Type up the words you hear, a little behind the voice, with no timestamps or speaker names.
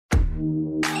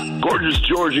Gorgeous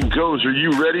George and Goes, are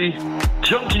you ready?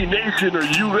 Junkie Nation, are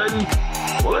you ready?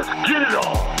 Well, let's get it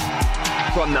on.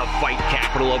 From the fight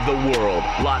capital of the world,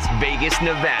 Las Vegas,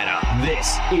 Nevada,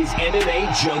 this is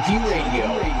MMA Junkie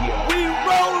Radio. We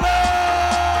rollin'!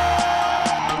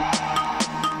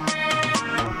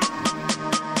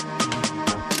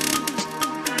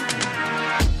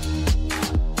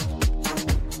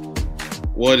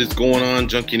 What is going on,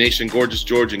 Junkie Nation? Gorgeous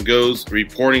George and Goes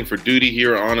reporting for duty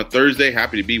here on a Thursday.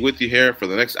 Happy to be with you here for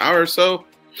the next hour or so.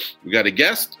 We got a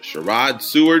guest, Sherrod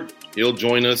Seward. He'll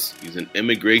join us. He's an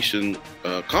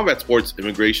combat sports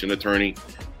immigration attorney.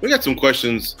 We got some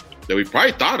questions that we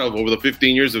probably thought of over the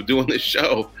 15 years of doing this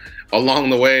show along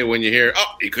the way when you hear,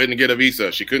 oh, he couldn't get a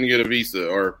visa, she couldn't get a visa,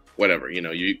 or whatever. You know,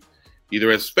 you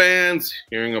either as fans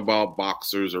hearing about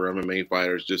boxers or MMA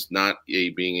fighters just not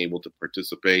being able to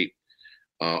participate,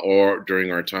 or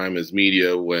during our time as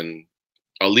media when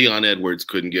a Leon Edwards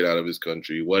couldn't get out of his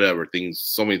country, whatever.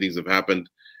 So many things have happened.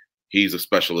 He's a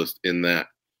specialist in that.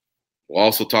 We'll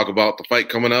also talk about the fight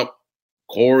coming up,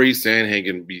 Corey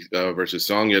Sandhagen versus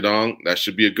Song Yadong. That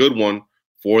should be a good one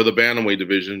for the bantamweight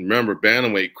division. Remember,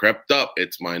 bantamweight crept up.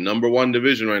 It's my number one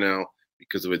division right now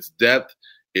because of its depth,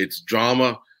 its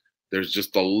drama. There's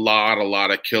just a lot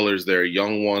of killers there,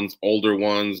 young ones, older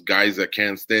ones, guys that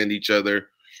can't stand each other.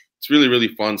 It's really, really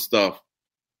fun stuff.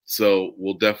 So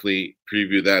we'll definitely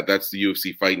preview that. That's the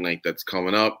UFC Fight Night that's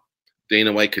coming up.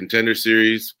 Dana White Contender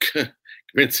Series.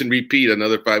 Rinse and repeat,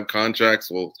 another 5 contracts.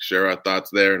 We'll share our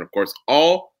thoughts there. And, of course,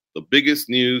 all the biggest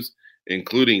news,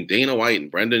 including Dana White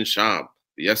and Brendan Schaub,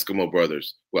 the Eskimo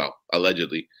brothers. Well,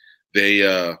 allegedly.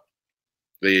 I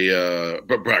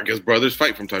guess brothers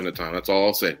fight from time to time. That's all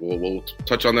I'll say. We'll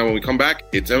touch on that when we come back.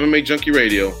 It's MMA Junkie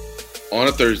Radio on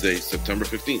a Thursday, September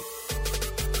 15th.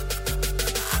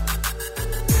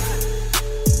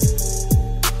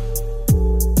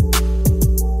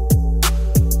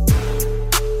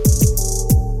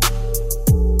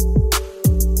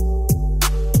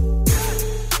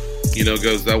 You know,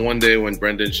 goes that one day when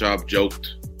Brendan Schaub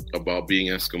joked about being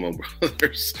Eskimo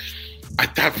brothers, I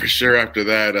thought for sure after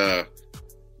that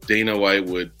Dana White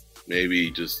would maybe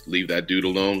just leave that dude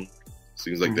alone.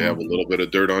 Seems like they have a little bit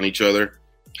of dirt on each other.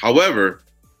 However,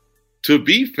 to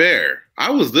be fair,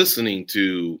 I was listening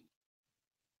to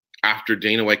after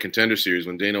Dana White Contender Series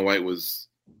when Dana White was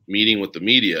meeting with the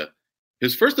media.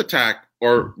 His first attack,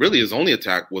 or really his only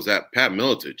attack, was at Pat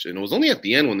Miletich. And it was only at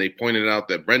the end when they pointed out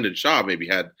that Brendan Schaub maybe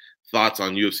had thoughts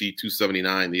on UFC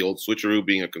 279, the old switcheroo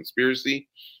being a conspiracy,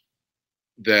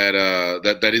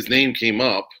 that his name came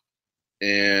up,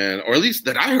 and or at least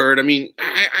that I heard. I mean,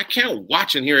 I can't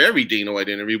watch and hear every Dana White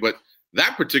interview, but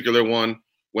that particular one,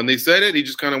 when they said it, he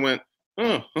just kind of went,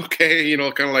 "Oh, okay," you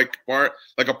know, kind of like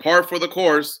a par for the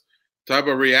course type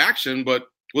of reaction. But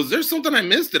was there something I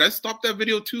missed? Did I stop that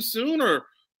video too soon, or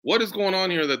what is going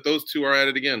on here that those two are at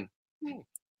it again?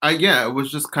 Yeah, it was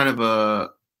just kind of a.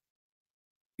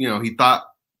 You know, he thought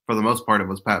for the most part it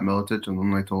was Pat Miletich, and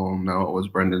then I told him no, it was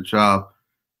Brendan Schaub.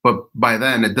 But by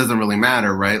then, it doesn't really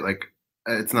matter, right? Like,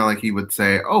 it's not like he would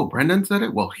say, "Oh, Brendan said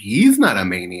it." Well, he's not a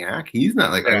maniac. He's not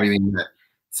like everything that.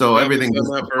 So everything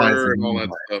just applies to and all that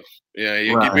stuff. Yeah,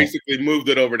 he basically moved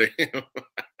it over to him.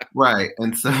 Right,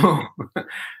 and so,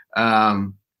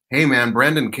 hey man,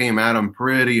 Brendan came at him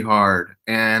pretty hard.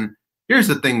 And here's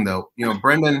the thing, though. You know,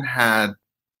 Brendan had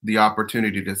the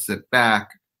opportunity to sit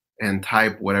back and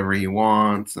type whatever he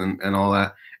wants and all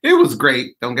that. It was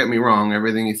great. Don't get me wrong.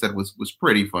 Everything he said was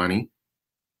pretty funny.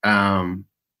 But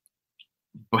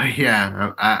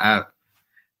yeah,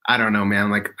 I don't know,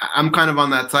 man. Like, I'm kind of on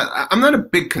that side. I'm not a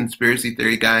big conspiracy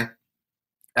theory guy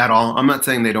at all. I'm not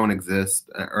saying they don't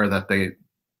exist or that they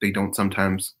don't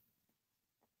sometimes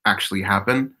actually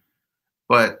happen.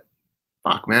 But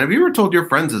fuck, man, have you ever told your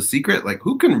friends a secret? Like,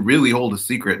 who can really hold a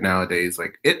secret nowadays?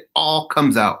 Like, it all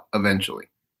comes out eventually.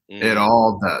 It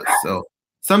all does. So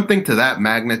something to that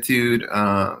magnitude,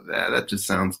 that just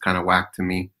sounds kind of whack to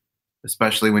me,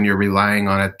 especially when you're relying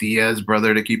on a Diaz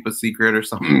brother to keep a secret or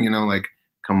something, you know, like,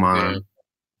 come on.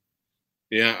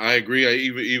 Yeah, I agree.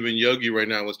 Even Yogi right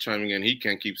now was chiming in. He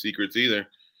can't keep secrets either.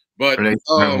 But,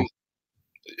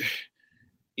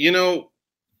 you know,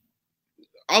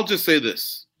 I'll just say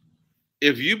this.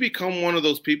 If you become one of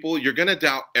those people, you're going to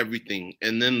doubt everything,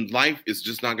 and then life is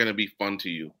just not going to be fun to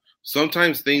you.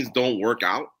 Sometimes things don't work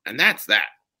out, and that's that.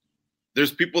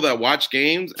 There's people that watch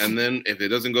games, and then if it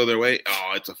doesn't go their way,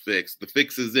 oh, it's a fix. The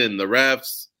fix is in. The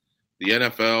refs, the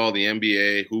NFL, the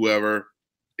NBA, whoever.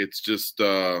 It's just,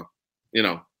 you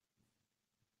know,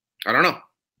 I don't know.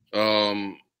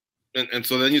 And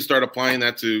so then you start applying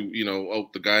that to, you know,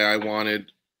 oh, the guy I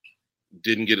wanted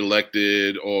didn't get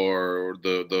elected, or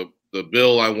the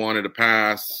bill I wanted to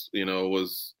pass,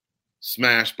 was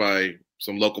smashed by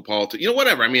some local politics,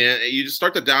 whatever. I mean, you just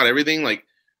start to doubt everything. Like,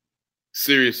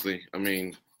 seriously, I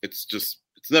mean, it's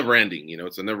never ending,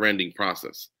 it's a never ending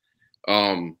process.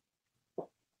 And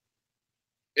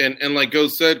like Go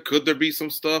said, could there be some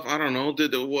stuff? I don't know.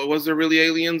 Was there really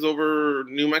aliens over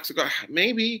New Mexico?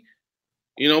 Maybe,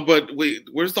 but wait,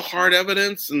 where's the hard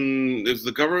evidence? And is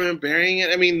the government burying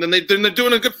it? I mean, then they're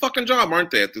doing a good fucking job,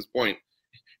 aren't they, at this point?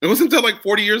 It wasn't that like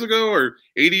 40 years ago or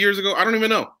 80 years ago? I don't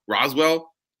even know.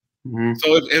 Roswell. Mm-hmm.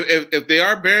 So if they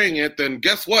are burying it, then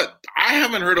guess what? I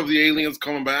haven't heard of the aliens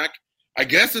coming back. I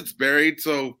guess it's buried.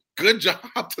 So good job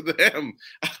to them.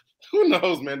 Who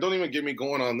knows, man? Don't even get me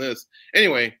going on this.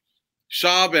 Anyway,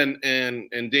 Schaub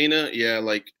and Dana, yeah,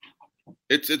 like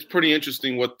it's pretty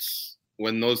interesting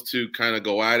when those two kind of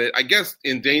go at it. I guess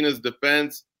in Dana's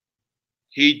defense,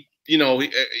 he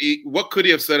what could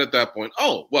he have said at that point?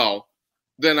 Oh, well,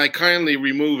 then I kindly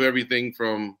remove everything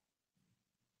from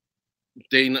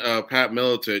Pat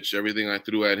Miletich, everything I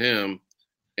threw at him.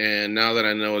 And now that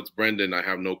I know it's Brendan, I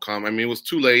have no comment. I mean, it was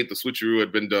too late. The switcheroo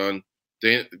had been done.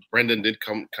 Brendan did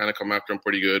come after him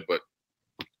pretty good, but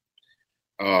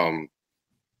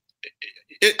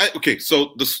okay.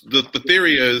 So the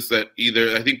theory is that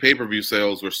either I think pay-per-view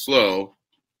sales were slow,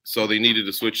 so they needed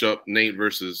to switch up Nate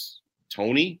versus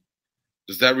Tony.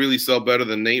 Does that really sell better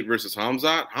than Nate versus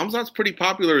Hamzat? Hamzat's pretty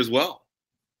popular as well.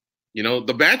 The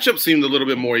matchup seemed a little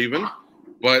bit more even,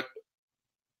 but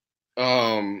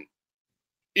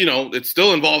it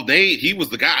still involved Nate. He was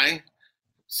the guy.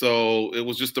 So it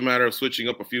was just a matter of switching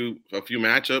up a few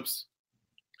matchups.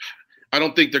 I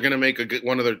don't think they're going to make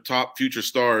one of their top future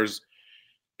stars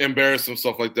embarrass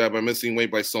himself like that by missing weight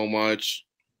by so much,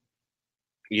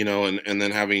 and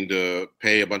then having to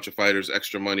pay a bunch of fighters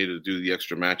extra money to do the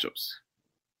extra matchups.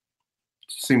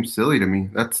 Seems silly to me.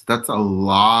 That's a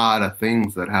lot of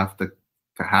things that have to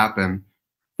happen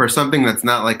for something that's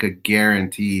not like a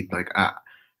guaranteed. Like I,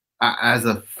 as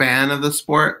a fan of the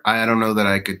sport, I don't know that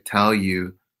I could tell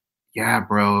you, yeah,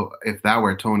 bro, if that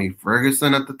were Tony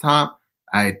Ferguson at the top,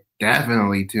 I'd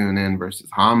definitely tune in versus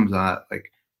Hamzat.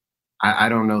 Like, I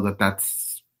don't know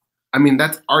that's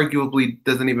arguably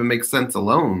doesn't even make sense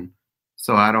alone.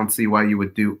 So I don't see why you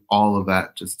would do all of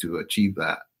that just to achieve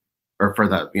that or for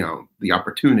that, the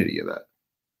opportunity of that.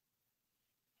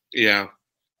 Yeah.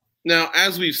 Now,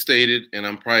 as we've stated, and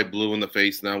I'm probably blue in the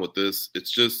face now with this,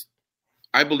 it's just,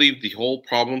 I believe the whole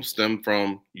problem stemmed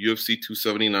from UFC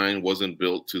 279 wasn't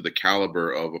built to the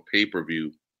caliber of a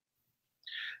pay-per-view.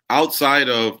 Outside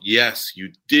of, yes,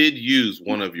 you did use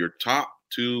one of your top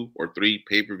 2 or 3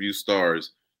 pay-per-view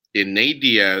stars in Nate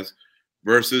Diaz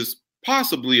versus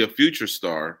possibly a future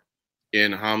star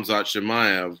in Hamzat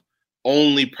Chimaev.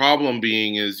 Only problem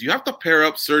being is you have to pair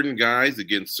up certain guys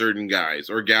against certain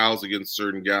guys or gals against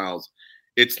certain gals.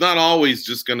 It's not always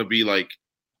just going to be like,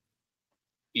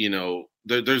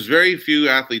 there's very few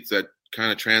athletes that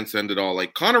kind of transcend it all.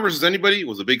 Like Conor versus anybody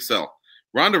was a big sell.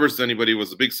 Ronda versus anybody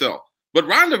was a big sell. But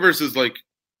Ronda versus like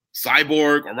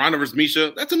Cyborg or Ronda versus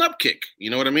Misha, that's an upkick. You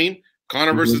know what I mean?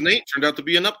 Conor versus Nate turned out to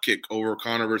be an upkick over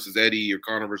Conor versus Eddie or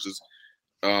Conor versus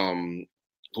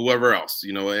whoever else,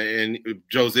 and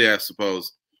Jose, I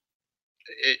suppose.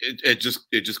 It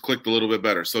just clicked a little bit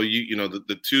better. So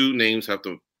the two names have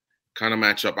to kind of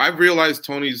match up. I've realized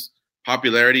Tony's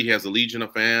popularity. He has a legion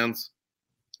of fans.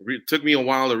 It took me a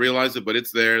while to realize it, but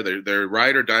it's there. They're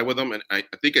ride or die with him, and I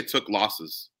think it took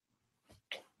losses.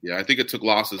 Yeah, I think it took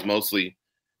losses mostly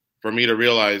for me to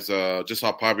realize just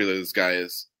how popular this guy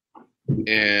is.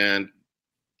 And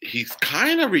he's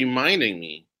kind of reminding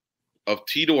me of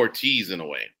Tito Ortiz in a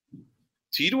way.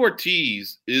 Tito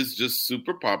Ortiz is just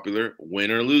super popular, win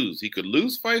or lose. He could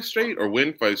lose 5 straight or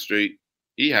win 5 straight.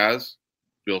 He has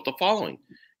built a following.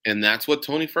 And that's what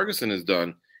Tony Ferguson has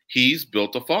done. He's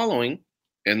built a following,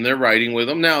 and they're riding with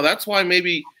him. Now, that's why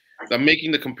maybe I'm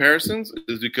making the comparisons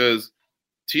is because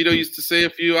Tito used to say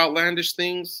a few outlandish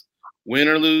things, win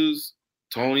or lose.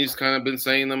 Tony's kind of been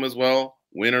saying them as well,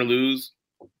 win or lose.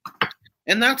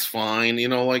 And that's fine.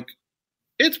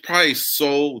 It's probably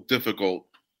so difficult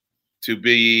to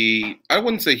be, I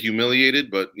wouldn't say humiliated,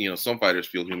 but, some fighters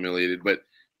feel humiliated, but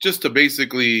just to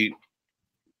basically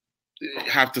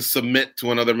have to submit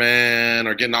to another man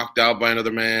or get knocked out by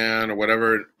another man or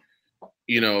whatever,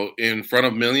 in front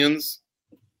of millions.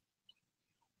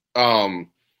 That's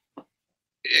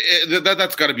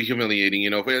got to be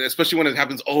humiliating, especially when it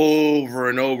happens over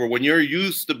and over. When you're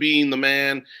used to being the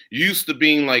man, used to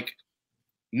being like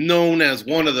known as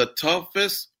one of the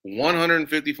toughest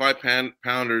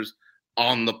 155-pounders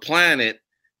on the planet,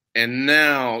 and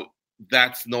now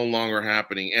that's no longer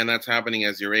happening, and that's happening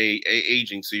as you're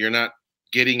aging. So you're not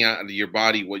getting out of your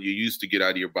body what you used to get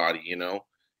out of your body,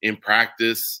 in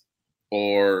practice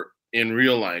or in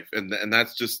real life. And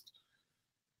that's just,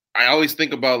 I always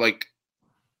think about like,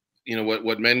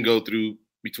 what men go through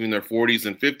between their 40s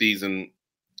and 50s, and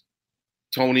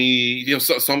Tony,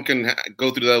 some can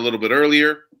go through that a little bit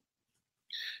earlier.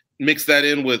 Mix that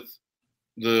in with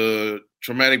the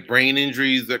traumatic brain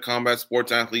injuries that combat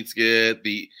sports athletes get,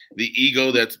 the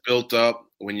ego that's built up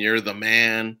when you're the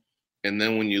man, and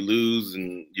then when you lose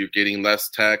and you're getting less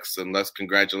texts and less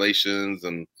congratulations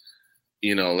and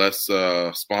less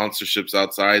sponsorships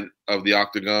outside of the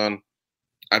octagon.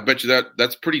 I bet you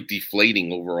that's pretty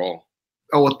deflating overall.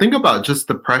 Oh, well, think about just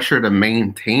the pressure to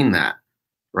maintain that,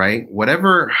 right?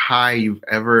 Whatever high you've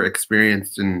ever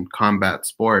experienced in combat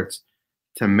sports,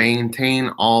 to maintain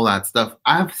all that stuff.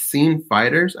 I've seen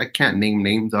fighters, I can't name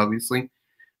names obviously,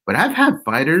 but I've had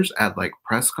fighters at like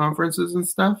press conferences and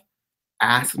stuff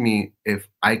ask me if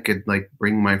I could like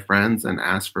bring my friends and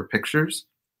ask for pictures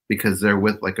because they're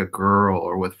with like a girl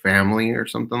or with family or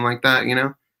something like that,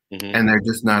 Mm-hmm. And they're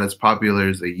just not as popular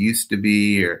as they used to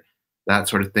be or that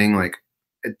sort of thing. Like,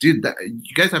 dude,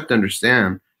 you guys have to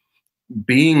understand,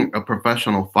 being a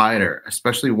professional fighter,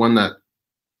 especially one that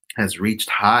has reached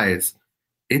highs,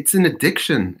 it's an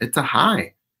addiction. It's a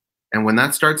high. And when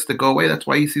that starts to go away, that's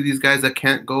why you see these guys that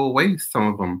can't go away, some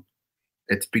of them.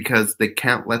 It's because they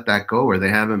can't let that go or they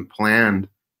haven't planned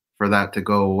for that to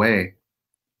go away.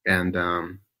 And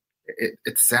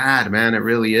it's sad, man. It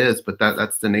really is. But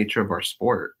that's the nature of our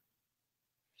sport.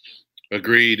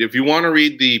 Agreed. If you want to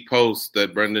read the post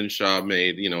that Brendan Schaub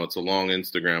made, it's a long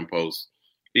Instagram post.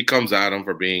 He comes at him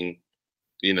for being,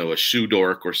 a shoe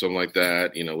dork or something like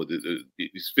that.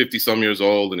 He's 50-some years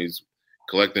old and he's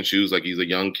collecting shoes like he's a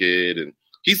young kid. And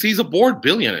he's a bored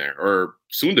billionaire, or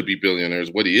soon-to-be billionaire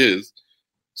is what he is.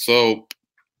 So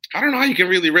I don't know how you can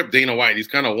really rip Dana White. He's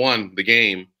kind of won the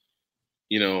game,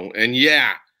 And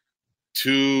yeah,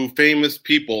 two famous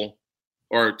people,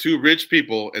 or two rich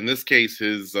people, in this case,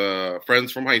 his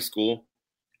friends from high school,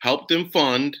 helped him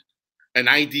fund an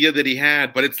idea that he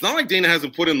had. But it's not like Dana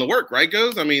hasn't put in the work, right,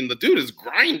 Goes? I mean, the dude is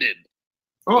grinded.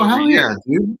 Oh, hell yeah,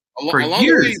 dude. Along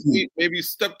the way, maybe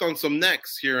stepped on some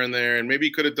necks here and there, and maybe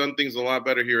he could have done things a lot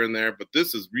better here and there. But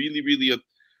this is really, really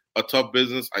a tough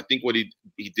business. I think what he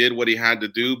did what he had to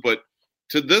do. But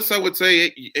to this, I would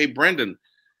say, hey, Brendan,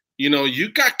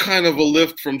 you got kind of a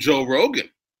lift from Joe Rogan.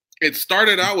 It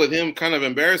started out with him kind of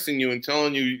embarrassing you and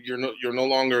telling you you're no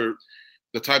longer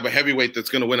the type of heavyweight that's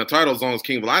going to win a title as long as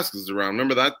King Velasquez is around.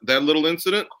 Remember that little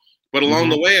incident? But along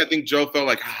the way, I think Joe felt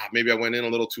like, maybe I went in a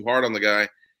little too hard on the guy.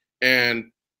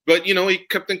 But he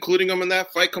kept including him in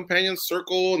that fight companion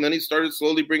circle, and then he started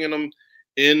slowly bringing him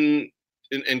in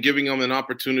and giving him an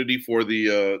opportunity for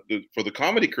the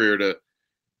comedy career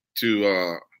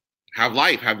to have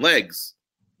life, have legs.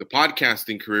 The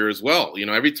podcasting career as well.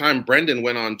 Every time Brendan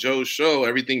went on Joe's show,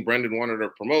 everything Brendan wanted to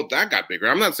promote, that got bigger.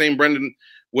 I'm not saying Brendan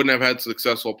wouldn't have had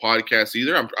successful podcasts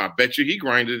either. I bet you he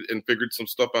grinded and figured some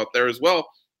stuff out there as well.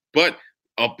 But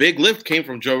a big lift came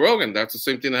from Joe Rogan. That's the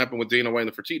same thing that happened with Dana White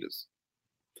and the Fertittas.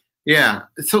 Yeah.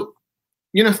 So,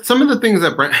 some of the things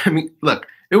that look,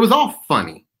 it was all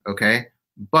funny, okay?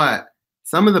 But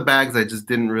some of the bags I just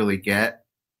didn't really get,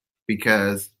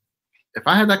 because if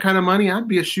I had that kind of money, I'd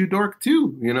be a shoe dork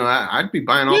too. I'd be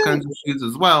buying all kinds of shoes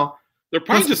as well. They're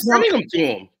probably just sending them to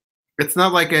him. It's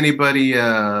not like anybody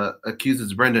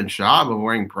accuses Brendan Schaub of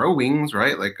wearing Pro Wings,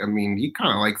 right? Like, I mean, he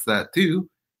kind of likes that too.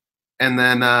 And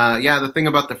then, the thing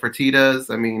about the Fertittas,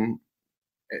 I mean,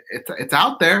 it's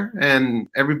out there and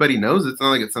everybody knows. It's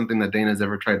not like it's something that Dana's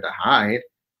ever tried to hide.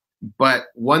 But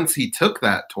once he took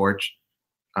that torch,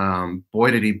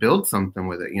 boy, did he build something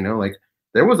with it. Like,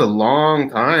 there was a long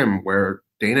time where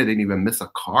Dana didn't even miss a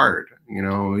card.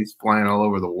 He's flying all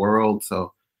over the world.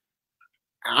 So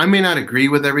I may not agree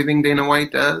with everything Dana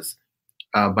White does,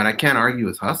 but I can't argue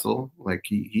his hustle. Like,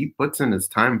 he puts in his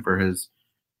time for his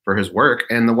work.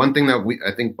 And the one thing that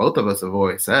I think both of us have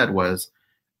always said was,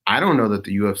 I don't know that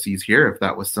the UFC's here if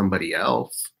that was somebody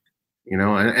else. And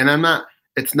I'm not.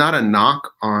 It's not a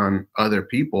knock on other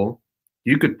people.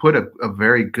 You could put a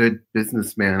very good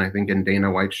businessman, I think, in Dana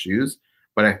White's shoes.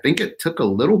 But I think it took a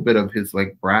little bit of his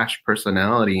like brash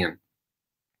personality and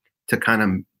to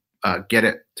kind of get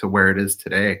it to where it is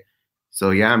today. So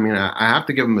yeah, I mean, I have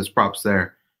to give him his props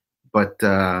there. But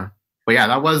yeah,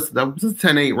 that was a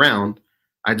 10-8 round.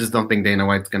 I just don't think Dana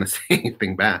White's going to say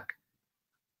anything back.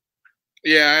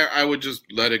 Yeah, I would just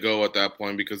let it go at that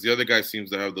point because the other guy seems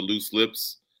to have the loose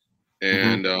lips,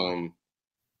 and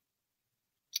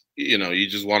you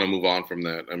just want to move on from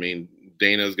that. I mean,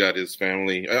 Dana's got his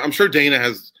family. I'm sure Dana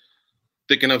has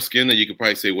thick enough skin that you could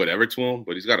probably say whatever to him,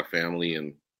 but he's got a family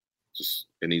and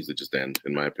it needs to just end,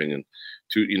 in my opinion.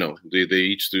 They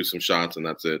each do some shots and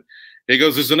that's it. He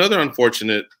goes, there's another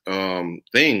unfortunate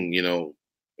thing,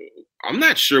 I'm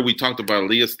not sure we talked about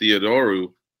Elias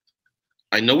Theodorou.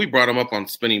 I know we brought him up on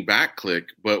Spinning Back Click,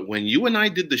 but when you and I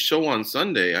did the show on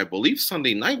Sunday, I believe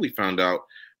Sunday night we found out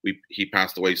he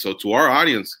passed away. So to our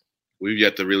audience, we've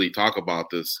yet to really talk about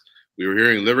this. We were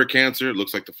hearing liver cancer. It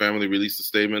looks like the family released a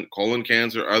statement. Colon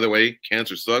cancer. Either way,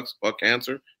 cancer sucks. Fuck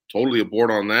cancer. Totally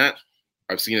aboard on that.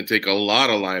 I've seen it take a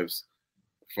lot of lives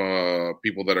for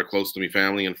people that are close to me,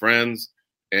 family and friends.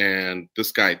 And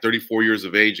this guy, 34 years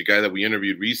of age, a guy that we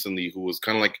interviewed recently who was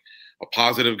kind of like a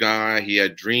positive guy. He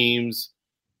had dreams.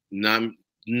 No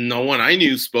one I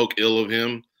knew spoke ill of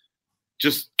him.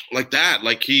 Just like that.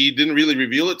 Like he didn't really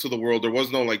reveal it to the world. There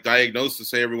was no like diagnosis to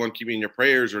say everyone keep me in your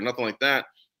prayers or nothing like that.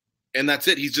 And that's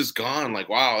it. He's just gone. Like,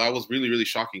 wow, that was really, really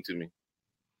shocking to me.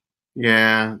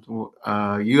 Yeah.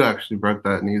 You actually broke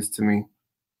that news to me.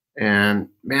 And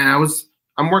man,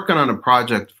 I'm working on a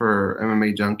project for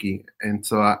MMA Junkie, and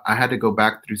so I had to go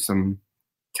back through some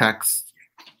texts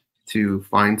to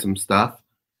find some stuff,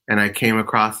 and I came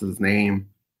across his name,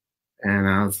 and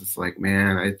I was just like,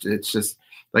 man, it's just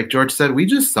like George said, we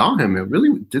just saw him.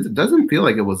 It doesn't feel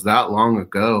like it was that long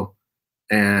ago,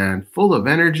 and full of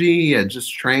energy. He had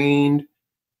just trained.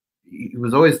 He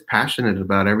was always passionate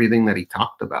about everything that he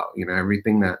talked about,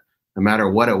 everything that, no matter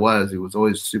what it was, he was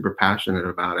always super passionate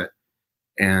about it.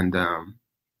 And,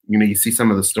 you see some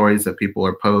of the stories that people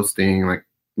are posting, like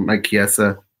Mike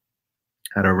Chiesa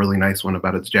had a really nice one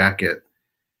about his jacket.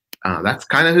 That's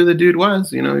kind of who the dude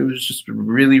was. He was just a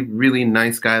really, really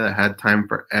nice guy that had time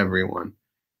for everyone.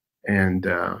 And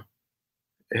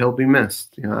he'll be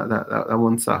missed. That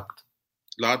one sucked.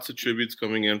 Lots of tributes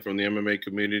coming in from the MMA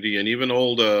community, and even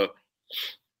old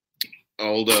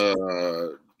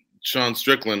Sean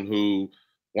Strickland, who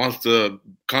wants to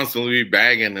constantly be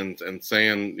bagging and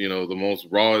saying, the most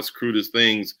rawest, crudest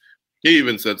things. He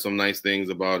even said some nice things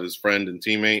about his friend and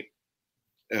teammate.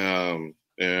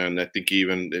 And I think he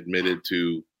even admitted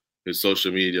to his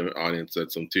social media audience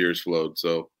that some tears flowed.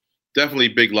 So definitely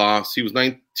big loss. He was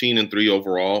 19-3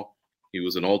 overall. He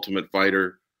was an Ultimate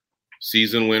Fighter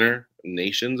season winner,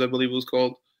 Nations, I believe it was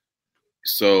called.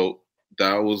 So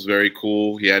that was very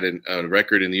cool. He had a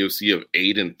record in the UFC of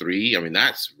 8-3. I mean,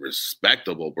 that's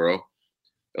respectable, bro.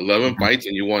 11 fights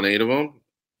and you won 8 of them.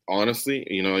 Honestly,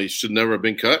 he should never have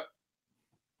been cut.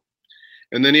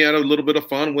 And then he had a little bit of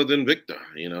fun with Invicta,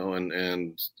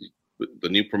 and the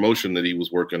new promotion that he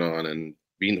was working on, and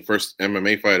being the first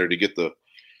MMA fighter to get the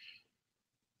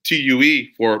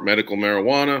TUE for medical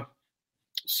marijuana.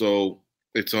 So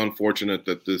it's unfortunate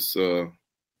that this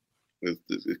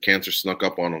cancer snuck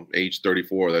up on him, age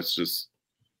 34. That's just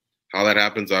how that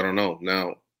happens. I don't know.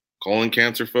 Now, colon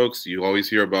cancer, folks, you always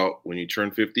hear about when you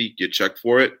turn 50, get checked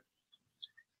for it.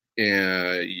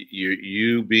 And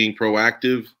you being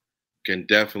proactive can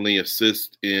definitely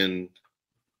assist in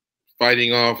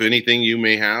fighting off anything you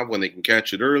may have when they can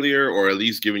catch it earlier, or at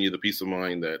least giving you the peace of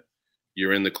mind that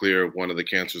you're in the clear of one of the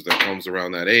cancers that comes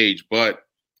around that age. But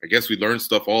I guess we learn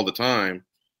stuff all the time.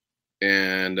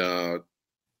 And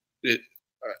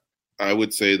I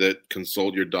would say that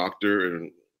consult your doctor.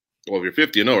 And well, if you're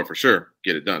 50 and over, for sure,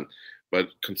 get it done. But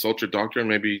consult your doctor, and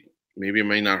maybe it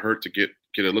may not hurt to get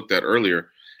it looked at earlier.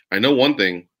 I know one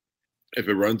thing: if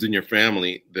it runs in your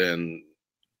family, then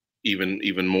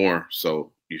even more.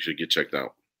 So you should get checked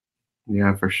out.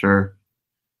 Yeah, for sure.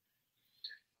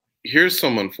 Here's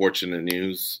some unfortunate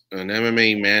news. An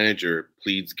MMA manager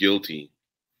pleads guilty.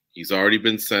 He's already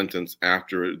been sentenced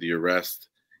after the arrest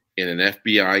in an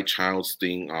FBI child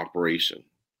sting operation.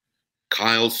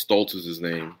 Kyle Stoltz is his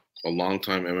name, a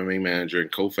longtime MMA manager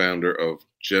and co-founder of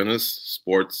Janus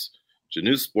Sports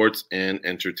and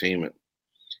Entertainment.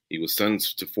 He was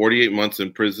sentenced to 48 months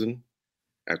in prison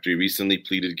after he recently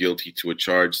pleaded guilty to a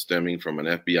charge stemming from an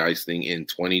FBI sting in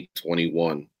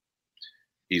 2021.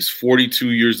 He's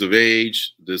 42 years of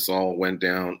age. This all went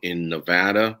down in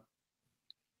Nevada.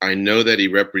 I know that he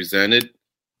represented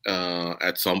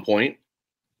at some point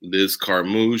Liz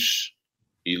Carmouche,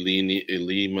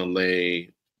 Elimele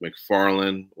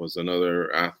McFarlane was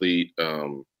another athlete.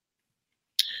 It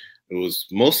was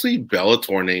mostly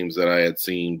Bellator names that I had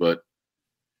seen, but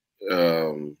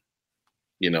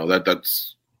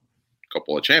that's a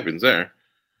couple of champions there.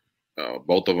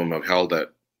 Both of them have held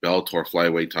that Bellator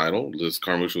flyweight title. Liz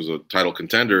Carmouche was a title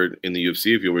contender in the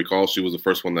UFC. If you'll recall, she was the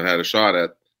first one that had a shot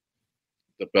at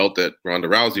the belt that Ronda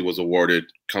Rousey was awarded,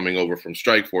 coming over from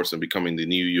Strikeforce and becoming the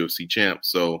new UFC champ.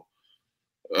 So,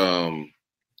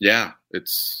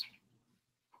 it's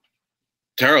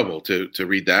terrible to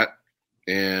read that.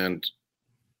 And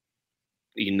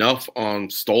enough on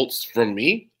Stoltz from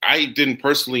me. I didn't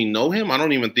personally know him. I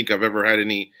don't even think I've ever had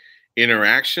any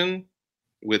interaction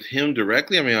with him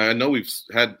directly. I mean, I know we've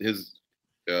had his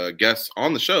guests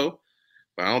on the show,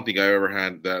 but I don't think I ever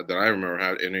had that I remember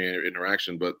had any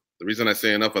interaction. But the reason I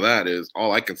say enough of that is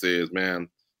all I can say is, man,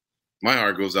 my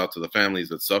heart goes out to the families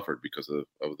that suffered because of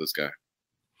this guy.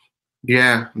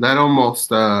 Yeah, that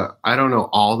almost, I don't know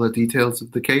all the details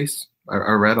of the case.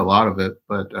 I read a lot of it,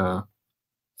 but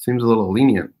seems a little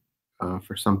lenient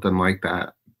for something like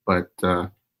that. But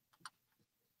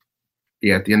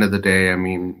yeah, at the end of the day, I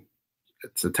mean,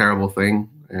 it's a terrible thing.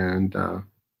 And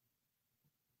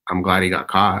I'm glad he got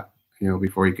caught,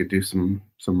 before he could do some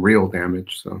real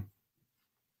damage. So.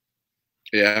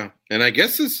 Yeah, and I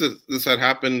guess this had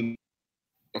happened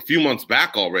a few months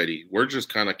back already. We're just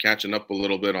kind of catching up a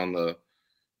little bit on the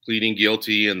pleading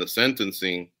guilty and the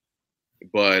sentencing.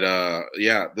 But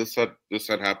yeah, this had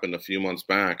happened a few months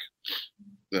back.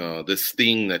 This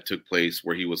sting that took place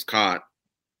where he was caught,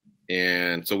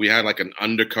 and so we had like an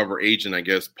undercover agent, I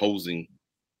guess, posing,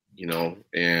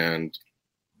 and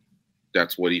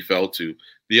that's what he fell to.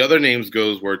 The other names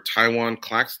were Taiwan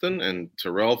Claxton and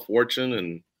Terrell Fortune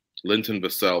and Linton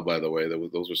Vassell, by the way.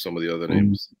 Those were some of the other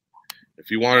names. If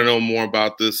you want to know more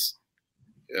about this,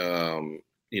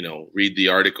 read the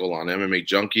article on MMA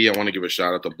Junkie. I want to give a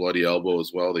shout out to Bloody Elbow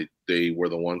as well. They were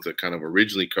the ones that kind of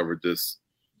originally covered this.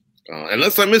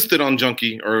 Unless I missed it on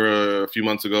Junkie or a few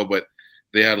months ago, but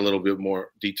they had a little bit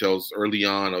more details early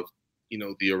on of,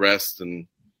 the arrest and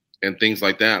things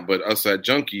like that. But us at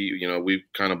Junkie, we've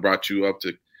kind of brought you up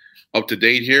to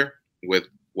date here with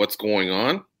what's going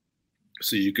on.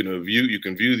 So you can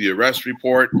view the arrest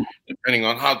report depending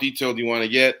on how detailed you want to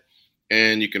get,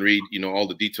 and you can read all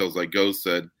the details like Ghost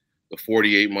said. The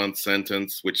 48-month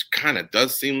sentence, which kind of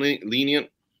does seem lenient,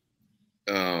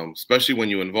 especially when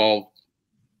you involve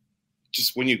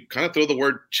when you kind of throw the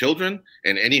word children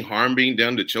and any harm being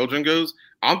done to children goes.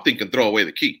 I'm thinking throw away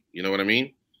the key. You know what I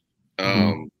mean?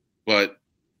 But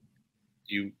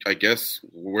I guess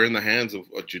we're in the hands of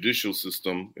a judicial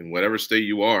system in whatever state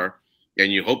you are.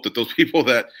 And you hope that those people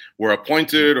that were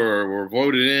appointed or were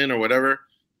voted in or whatever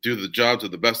do the job to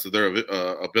the best of their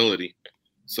ability.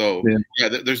 So, yeah,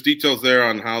 there's details there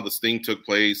on how the sting took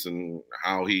place and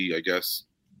how he, I guess,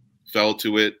 fell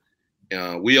to it.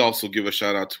 We also give a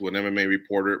shout out to an MMA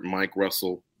reporter, Mike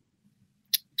Russell,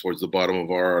 towards the bottom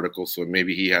of our article. So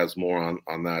maybe he has more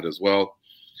on that as well.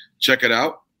 Check it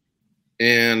out.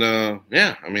 And,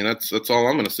 yeah, I mean, that's all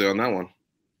I'm going to say on that one.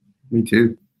 Me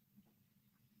too.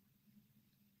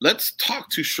 Let's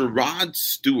talk to Sherrod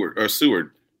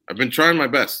Seward. I've been trying my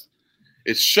best.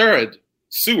 It's Sherrod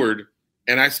Seward,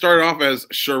 and I started off as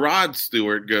Sherrod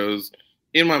Stewart goes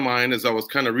in my mind as I was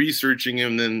kind of researching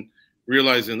him, then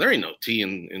realizing there ain't no T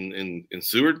in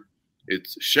Seward.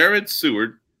 It's Sherrod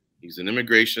Seward. He's an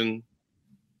immigration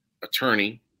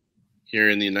attorney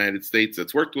here in the United States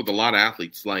that's worked with a lot of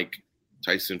athletes like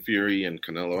Tyson Fury and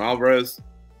Canelo Alvarez.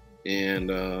 And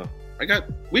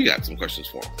we got some questions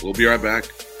for him. We'll be right back,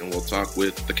 and we'll talk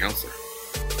with the counselor.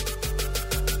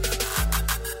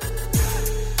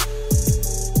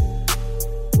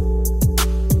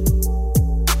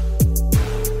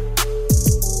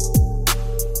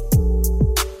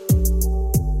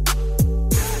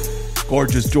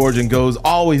 Gorgeous George and Goes,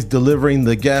 always delivering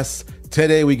the guests.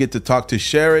 Today we get to talk to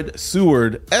Sherrod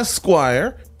Seward,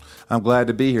 Esquire. I'm glad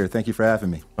to be here. Thank you for having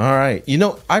me. All right.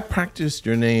 I practiced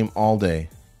your name all day.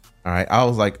 All right. I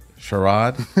was like,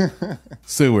 Sherrod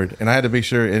Seward, and I had to make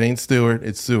sure it ain't Stewart,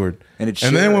 it's Seward. And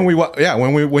then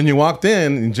when you walked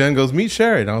in, and Jen goes, meet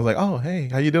Sherrod. I was like, oh, hey,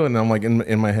 how you doing? And I'm like,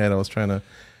 in my head, I was trying to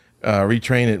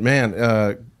retrain it.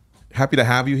 Man, happy to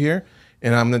have you here.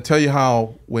 And I'm going to tell you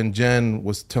how when Jen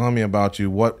was telling me about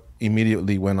you, what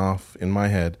immediately went off in my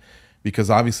head, because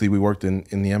obviously we worked in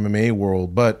the MMA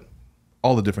world, but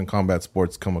all the different combat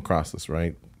sports come across us,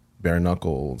 right? Bare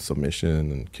knuckle,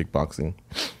 submission, and kickboxing.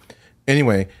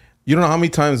 Anyway, you don't know how many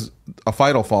times a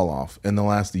fight will fall off, and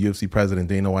they'll ask the UFC president,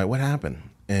 Dana White, what happened?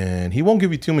 And he won't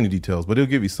give you too many details, but he'll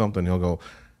give you something. He'll go,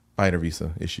 fighter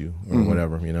visa issue or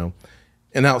whatever, And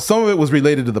now some of it was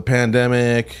related to the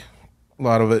pandemic. A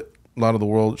lot of the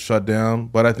world shut down.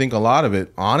 But I think a lot of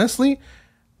it, honestly,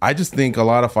 I just think a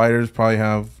lot of fighters probably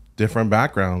have different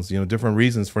backgrounds, different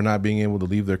reasons for not being able to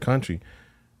leave their country.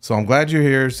 So I'm glad you're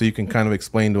here so you can kind of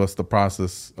explain to us the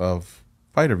process of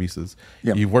fighter visas.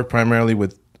 Yep. You've worked primarily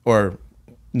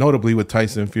notably with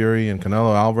Tyson Fury and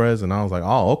Canelo Alvarez, and I was like,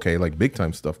 oh, okay, like big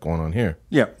time stuff going on here.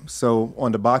 Yeah. So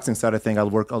on the boxing side of things, I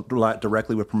work a lot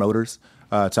directly with promoters.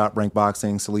 Top Rank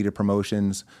Boxing, Salida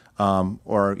Promotions,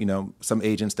 or some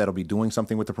agents that'll be doing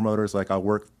something with the promoters. Like I'll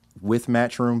work with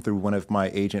Matchroom through one of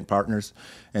my agent partners,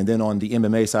 and then on the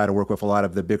MMA side, I work with a lot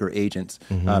of the bigger agents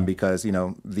because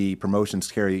the promotions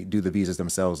do the visas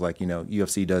themselves. Like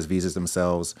UFC does visas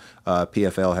themselves,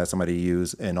 PFL has somebody to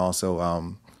use, and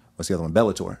also what's the other one?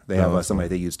 Bellator. They have somebody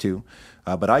they use too.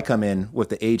 But I come in with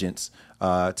the agents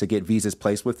to get visas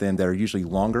placed with them that are usually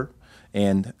longer.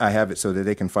 And I have it so that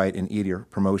they can fight in either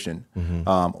promotion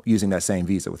using that same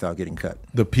visa without getting cut.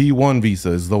 The P1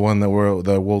 visa is the one that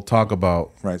we'll talk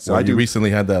about. Right. So you recently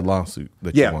had that lawsuit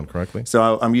that you won, correctly?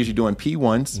 So I'm usually doing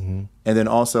P1s, and then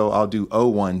also I'll do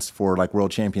O1s for like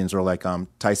world champions or like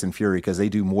Tyson Fury, because they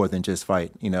do more than just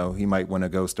fight. He might want to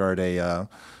go start a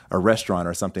restaurant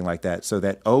or something like that. So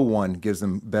that O1 gives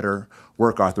them better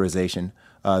work authorization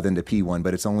than the P1,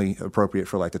 but it's only appropriate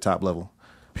for like the top level.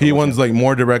 P1's like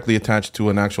more directly attached to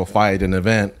an actual fight, an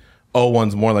event.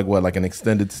 O1's more like what, like an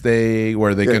extended stay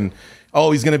where they can,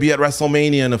 he's going to be at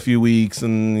WrestleMania in a few weeks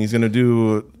and he's going to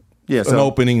do an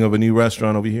opening of a new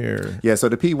restaurant over here. Yeah, so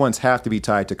the P1s have to be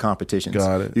tied to competitions.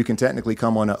 Got it. You can technically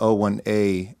come on an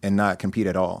O1A and not compete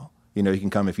at all. You can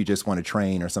come if you just want to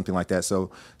train or something like that.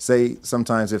 So say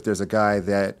sometimes if there's a guy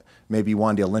that maybe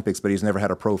won the Olympics, but he's never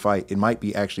had a pro fight, it might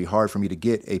be actually hard for me to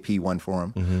get a P1 for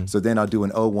him. So then I'll do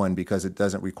an O1 because it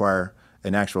doesn't require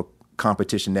an actual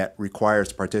competition that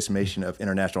requires participation of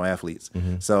international athletes.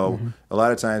 So a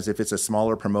lot of times if it's a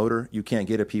smaller promoter, you can't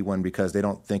get a P1 because they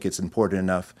don't think it's important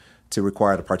enough to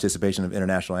require the participation of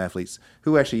international athletes.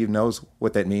 Who actually even knows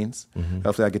what that means?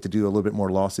 Hopefully I get to do a little bit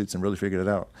more lawsuits and really figure it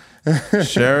out.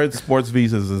 Shared Sports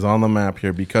Visas is on the map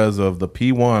here because of the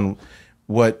P1.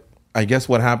 What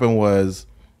happened was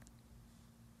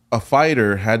a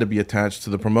fighter had to be attached to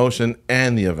the promotion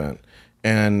and the event.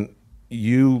 And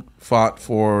you fought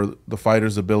for the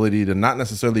fighter's ability to not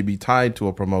necessarily be tied to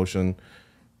a promotion.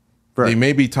 Right. They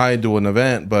may be tied to an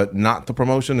event, but not the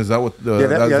promotion. Is that what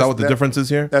the difference is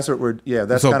here? That's what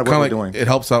that's kind of what we're doing. It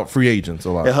helps out free agents a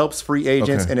lot. It helps free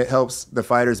agents, and it helps the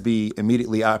fighters be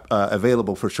immediately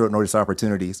available for short notice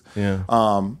opportunities. Yeah.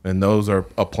 And those are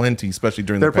aplenty, especially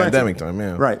during the pandemic time.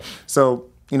 Yeah. Right. So,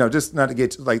 just not to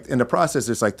get in the process,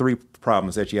 there's like three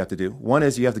problems that you have to do. One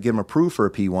is you have to get them approved for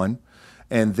a P1.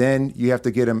 And then you have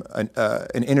to get them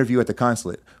an interview at the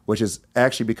consulate, which is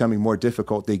actually becoming more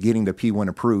difficult than getting the P1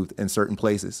 approved in certain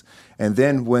places. And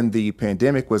then when the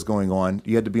pandemic was going on,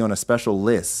 you had to be on a special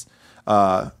list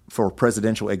for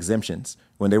presidential exemptions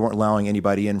when they weren't allowing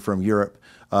anybody in from Europe,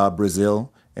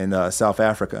 Brazil, and South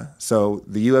Africa. So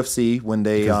the UFC, when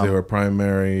they were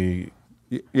primary,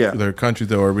 there are countries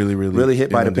that were really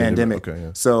hit by the pandemic.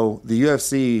 So the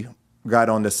UFC got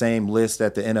on the same list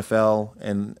that the NFL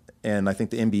and I think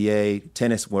the NBA,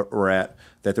 tennis were at,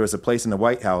 that there was a place in the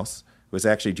White House, it was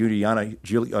actually Mayor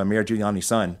Giuliani's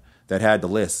son, that had the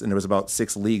list. And there was about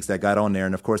 6 leagues that got on there.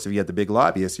 And of course, if you had the big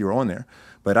lobbyists, you were on there.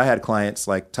 But I had clients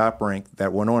like Top Rank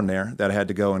that weren't on there that I had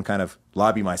to go and kind of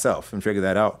lobby myself and figure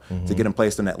that out to get them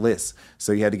placed on that list.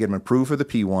 So you had to get them approved for the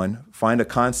P1, find a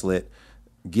consulate,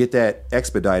 get that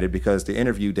expedited because the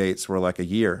interview dates were like a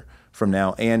year from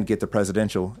now, and get the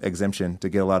presidential exemption to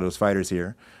get a lot of those fighters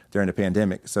here during the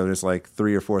pandemic. So there's like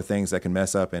 3 or 4 things that can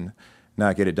mess up and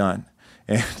not get it done.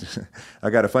 And I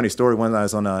got a funny story. One I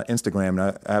was on Instagram,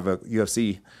 and I have a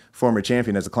UFC former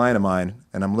champion as a client of mine,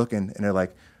 and I'm looking, and they're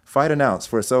like, fight announced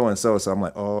for so-and-so. So I'm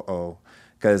like,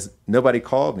 because nobody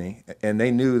called me, and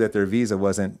they knew that their visa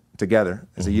wasn't together.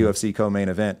 It's a UFC co-main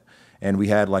event, and we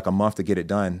had like a month to get it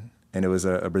done, and it was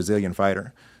a Brazilian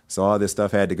fighter. So all this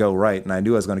stuff had to go right, and I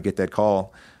knew I was going to get that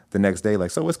call the next day,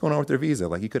 like, so what's going on with their visa?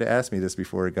 Like, you could have asked me this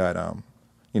before it got,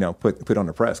 put on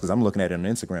the press, because I'm looking at it on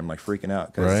Instagram, like freaking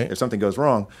out, because if something goes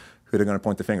wrong, who they're going to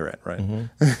point the finger at,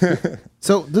 right?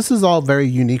 So this is all very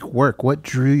unique work. What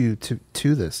drew you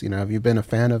to this? Have you been a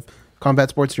fan of combat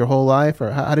sports your whole life,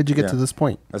 or how did you get to this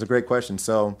point? That's a great question.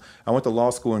 So I went to law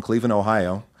school in Cleveland,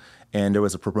 Ohio, and there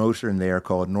was a promotion there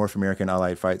called North American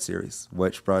Allied Fight Series,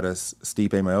 which brought us Stipe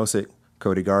Miocic,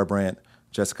 Cody Garbrandt,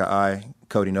 Jessica Ai,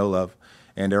 Cody Nolov,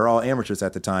 and they're all amateurs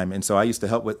at the time. And so I used to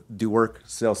help do work,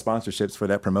 sell sponsorships for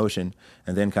that promotion,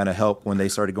 and then kind of help when they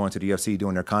started going to the UFC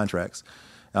doing their contracts.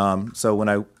 So when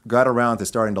I got around to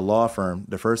starting the law firm,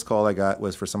 the first call I got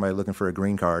was for somebody looking for a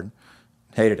green card.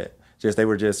 Hated it. They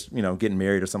were just getting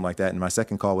married or something like that. And my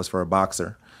second call was for a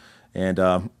boxer, and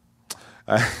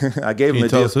I gave him a deal.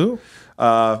 Tell us who?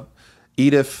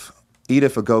 Edith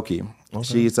Agoki.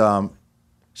 Okay.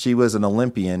 She was an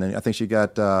Olympian, and I think she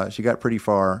got pretty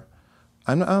far.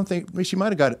 I don't think she might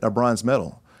have got a bronze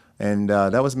medal, And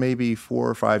that was maybe 4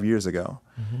 or 5 years ago.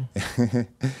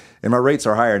 And my rates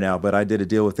are higher now, but I did a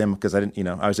deal with them because I didn't,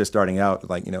 I was just starting out,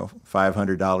 like,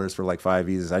 $500 for like 5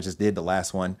 visas. I just did the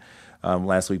last one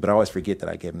last week, but I always forget that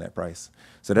I gave them that price.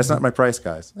 So that's not my price,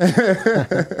 guys.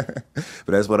 But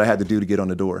that's what I had to do to get on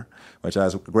the door, which I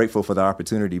was grateful for the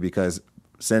opportunity, because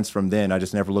since from then, I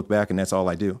just never look back, and that's all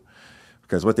I do.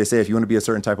 Because what they say, if you want to be a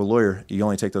certain type of lawyer, you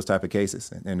only take those type of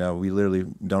cases. And we literally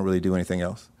don't really do anything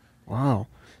else. Wow.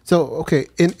 So, okay,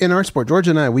 in our sport, George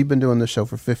and I, we've been doing this show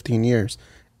for 15 years,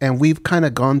 and we've kind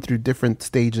of gone through different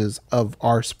stages of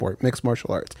our sport, mixed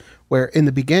martial arts, where in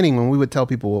the beginning, when we would tell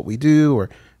people what we do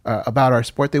or about our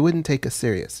sport, they wouldn't take us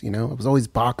serious. It was always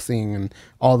boxing and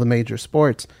all the major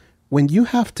sports. When you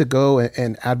have to go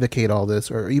and advocate all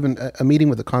this, or even a meeting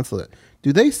with the consulate,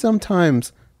 do they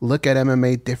sometimes look at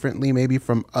MMA differently, maybe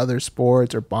from other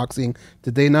sports or boxing?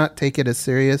 Did they not take it as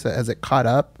serious as it caught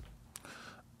up?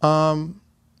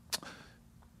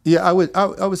 Yeah, I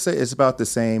would say it's about the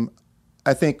same.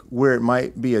 I think where it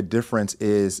might be a difference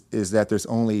is that there's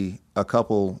only a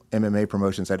couple MMA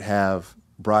promotions that have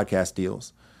broadcast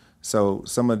deals. So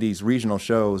some of these regional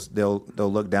shows they'll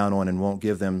look down on and won't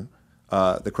give them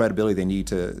the credibility they need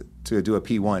to do a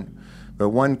P1. But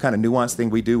one kind of nuanced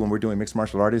thing we do when we're doing mixed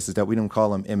martial artists is that we don't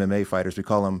call them MMA fighters. We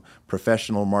call them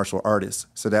professional martial artists.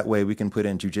 So that way we can put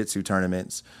in jiu-jitsu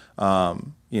tournaments,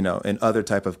 and other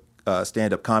type of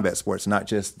stand-up combat sports, not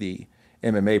just the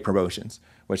MMA promotions,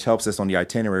 which helps us on the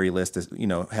itinerary list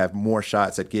to, have more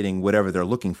shots at getting whatever they're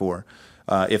looking for.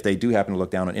 If they do happen to look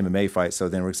down on MMA fights, so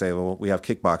then we say, well, we have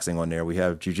kickboxing on there, we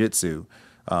have jiu-jitsu,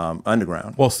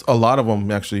 underground. Well, a lot of them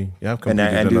actually competed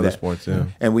in other sports. Yeah,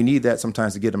 and we need that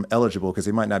sometimes to get them eligible, because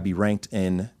they might not be ranked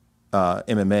in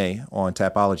MMA on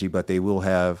Tapology, but they will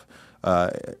have,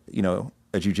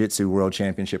 a jiu-jitsu world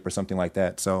championship or something like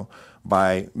that. So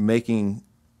by making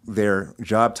their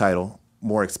job title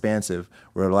more expansive,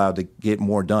 we're allowed to get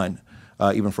more done,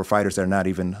 even for fighters that are not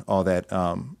even all that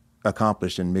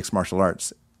accomplished in mixed martial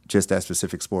arts, just that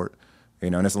specific sport.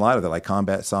 And there's a lot of that, like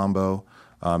combat sambo.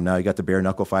 Now you got the bare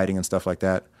knuckle fighting and stuff like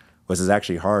that, which is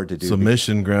actually hard to do.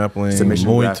 Submission grappling,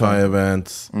 Muay Thai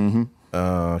events,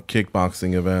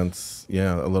 kickboxing events.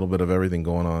 Yeah, a little bit of everything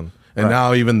going on. And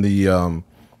now even the,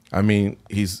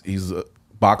 he's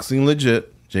boxing legit.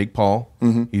 Jake Paul,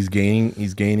 he's gaining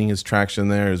his traction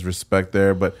there, his respect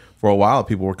there. But for a while,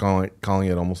 people were calling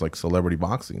it almost like celebrity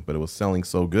boxing, but it was selling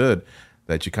so good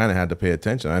that you kind of had to pay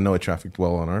attention. I know it trafficked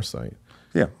well on our site.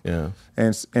 Yeah.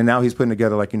 And now he's putting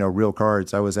together real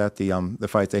cards. I was at the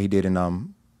fight that he did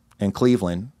in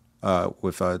Cleveland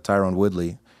with Tyrone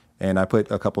Woodley, and I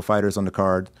put a couple fighters on the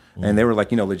card, and they were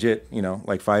legit,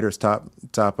 fighters, top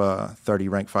 30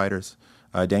 ranked fighters.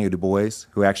 Daniel Dubois,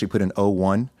 who actually put in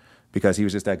 0-1. Because he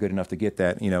was just that good enough to get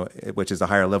that, which is a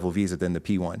higher level visa than the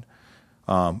P1,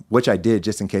 which I did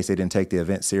just in case they didn't take the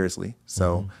event seriously.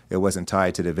 So it wasn't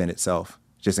tied to the event itself,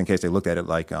 just in case they looked at it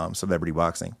like celebrity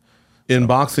boxing. In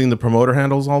boxing, the promoter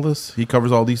handles all this? He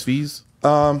covers all these fees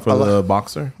for the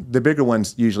boxer? The bigger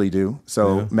ones usually do.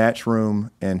 So Matchroom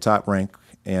and Top Rank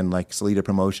and Salida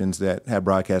Promotions that have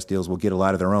broadcast deals will get a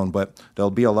lot of their own, but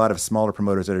there'll be a lot of smaller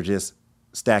promoters that are just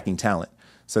stacking talent.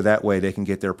 So that way they can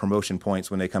get their promotion points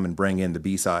when they come and bring in the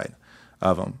B-side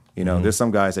of them. There's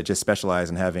some guys that just specialize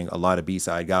in having a lot of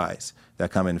B-side guys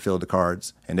that come in and fill the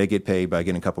cards, and they get paid by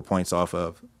getting a couple points off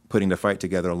of putting the fight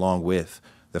together along with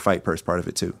the fight purse part of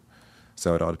it too.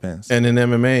 So it all depends. And in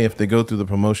MMA, if they go through the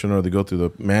promotion or they go through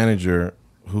the manager,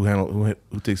 who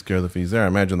takes care of the fees there? I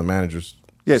imagine the managers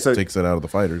takes it out of the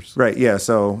fighters. Right, yeah.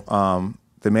 So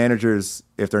the managers,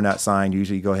 if they're not signed,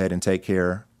 usually go ahead and take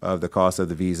care of the cost of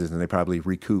the visas, and they probably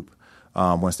recoup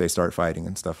once they start fighting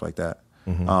and stuff like that.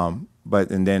 And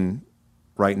then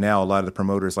right now, a lot of the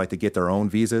promoters like to get their own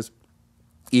visas,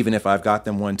 even if I've got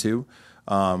them one too,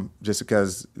 just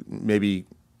because maybe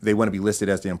they want to be listed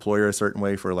as the employer a certain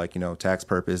way for tax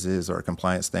purposes or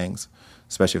compliance things,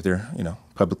 especially if they're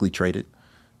publicly traded.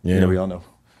 Yeah, we all know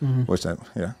which one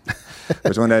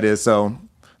that is. So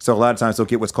a lot of times they'll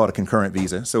get what's called a concurrent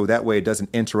visa, so that way it doesn't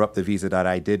interrupt the visa that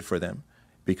I did for them.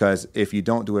 Because if you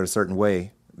don't do it a certain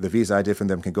way, the visa I did for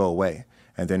them can go away.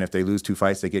 And then if they lose 2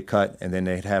 fights, they get cut, and then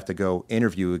they'd have to go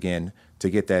interview again to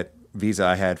get that visa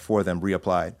I had for them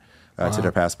reapplied to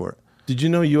their passport. Did you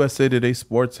know USA Today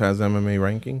Sports has MMA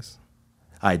rankings?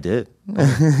 I did.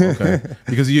 Okay.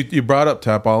 Because you brought up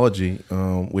Tapology,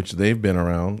 which they've been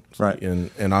around. Right.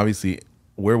 And obviously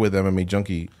we're with MMA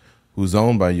Junkie, who's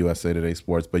owned by USA Today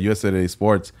Sports. But USA Today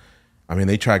Sports,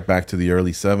 they track back to the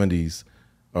early 70s.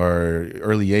 Or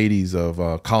early 80s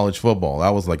of college football. That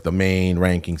was the main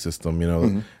ranking system,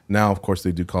 Now, of course,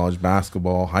 they do college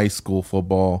basketball, high school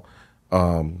football,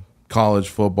 college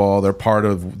football. They're part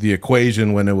of the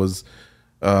equation when it was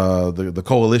the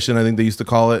coalition, I think they used to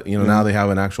call it. Now they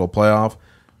have an actual playoff.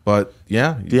 But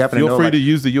yeah, feel free to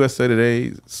use the USA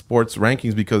Today sports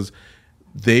rankings because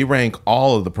they rank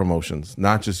all of the promotions,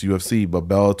 not just UFC, but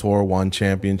Bellator, One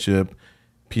Championship,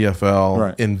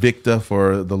 PFL, Invicta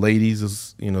for the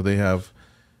ladies. They have.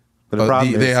 But the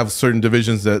problem they have certain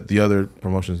divisions that the other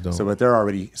promotions don't. So, but they're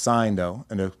already signed though,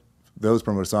 and those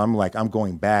promoters. So I'm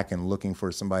going back and looking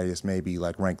for somebody that's maybe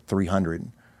like ranked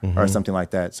 300 or something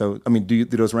like that. So, I mean, do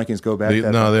those rankings go back? They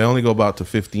only go about to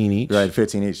 15 each. Right,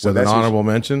 15 each. So with an honorable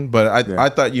mention. But I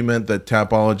thought you meant that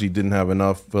Tapology didn't have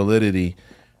enough validity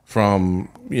from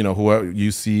whoever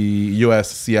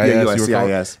USCIS.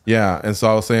 USCIS. Yeah, and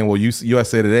so I was saying, well,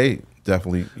 USA Today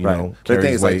definitely The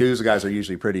thing is, like, those guys are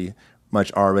usually pretty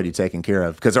much already taken care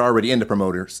of because they're already into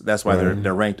promoters. That's why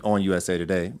they're ranked on USA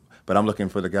Today. But I'm looking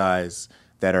for the guys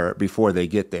that are before they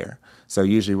get there. So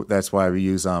usually that's why we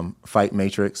use Fight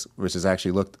Matrix, which is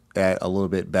actually looked at a little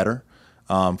bit better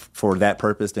for that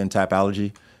purpose than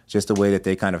Tapology, just the way that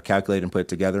they kind of calculate and put it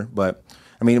together. But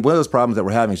I mean, one of those problems that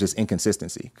we're having is just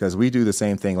inconsistency because we do the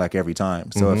same thing like every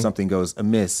time. So if something goes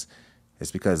amiss,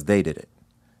 it's because they did it,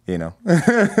 And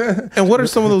what are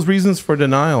some of those reasons for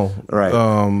denial? Right.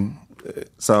 That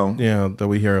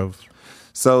we hear of.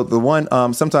 So the one,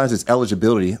 sometimes it's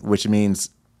eligibility, which means,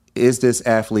 is this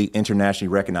athlete internationally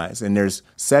recognized? And there's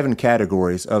 7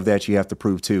 categories of that you have to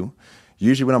prove to.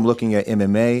 Usually when I'm looking at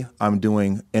MMA, I'm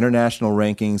doing international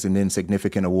rankings and then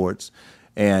significant awards.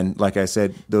 And like I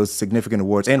said, those significant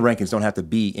awards and rankings don't have to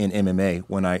be in MMA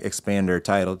when I expand their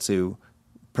title to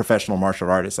professional martial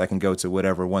artists. I can go to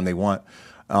whatever one they want.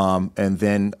 And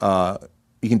then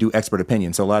you can do expert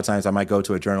opinion. So a lot of times I might go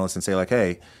to a journalist and say like,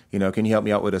 hey, can you help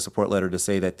me out with a support letter to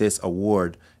say that this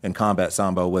award in combat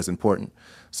sambo was important?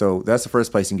 So that's the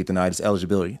first place you can get denied is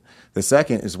eligibility. The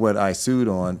second is what I sued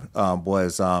on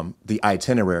was the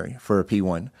itinerary for a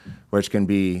P1, which can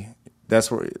be,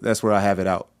 that's where I have it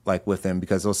out like with them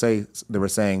because they were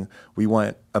saying we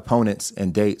want opponents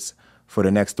and dates for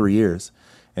the next 3 years.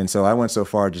 And so I went so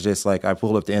far to just like, I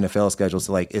pulled up the NFL schedule.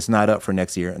 So like, it's not up for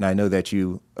next year. And I know that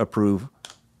you approve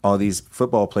all these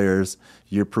football players,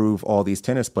 you approve all these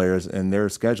tennis players, and their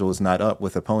schedule is not up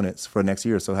with opponents for next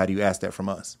year. So how do you ask that from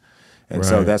us? And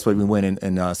so that's what we went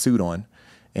and sued on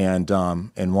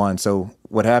and won. So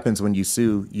what happens when you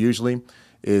sue usually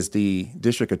is the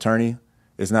district attorney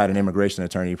is not an immigration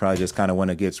attorney. You probably just kind of want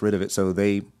to get rid of it. So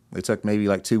it took maybe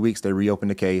like 2 weeks. They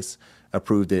reopened the case,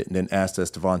 approved it, and then asked us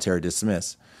to voluntarily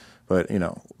dismiss. But,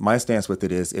 my stance with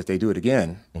it is if they do it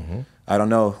again, I don't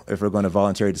know if we're going to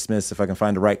voluntarily dismiss if I can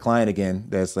find the right client again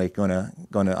that's like going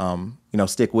to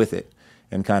stick with it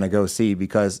and kind of go see.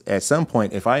 Because at some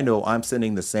point, if I know I'm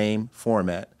sending the same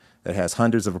format that has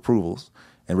hundreds of approvals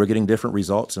and we're getting different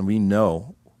results and we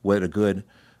know what a good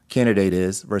candidate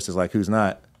is versus like who's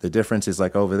not, the difference is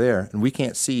like over there. And we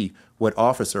can't see what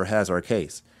officer has our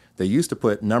case. They used to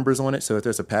put numbers on it, so if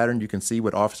there's a pattern, you can see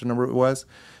what officer number it was.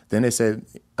 Then they said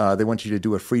they want you to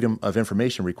do a Freedom of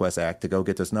Information Request Act to go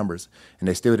get those numbers, and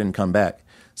they still didn't come back.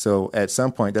 So at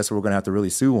some point, that's what we're going to have to really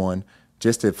sue on,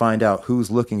 just to find out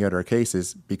who's looking at our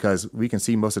cases, because we can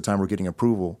see most of the time we're getting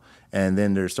approval, and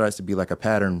then there starts to be like a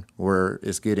pattern where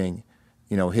it's getting,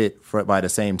 hit by the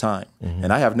same time.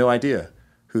 And I have no idea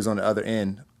who's on the other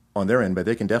end, on their end, but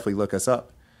they can definitely look us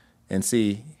up and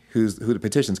see who the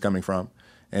petition's coming from.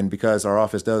 And because our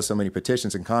office does so many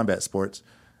petitions in combat sports,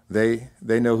 they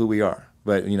know who we are.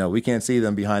 But, we can't see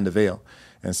them behind the veil.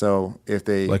 And so if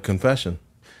they... Like confession.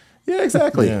 Yeah,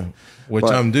 exactly. Which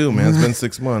I'm due, man. It's been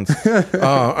 6 months.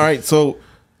 All right, so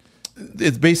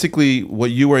it's basically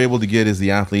what you were able to get is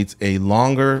the athletes a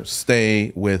longer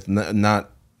stay with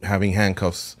not having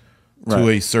handcuffs to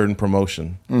a certain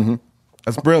promotion.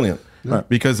 That's brilliant. Right.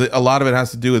 Because a lot of it has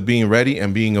to do with being ready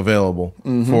and being available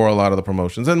for a lot of the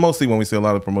promotions. And mostly when we say a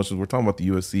lot of promotions, we're talking about the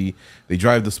UFC. They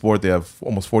drive the sport. They have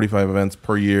almost 45 events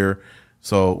per year.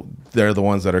 So they're the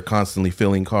ones that are constantly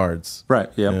filling cards. Right,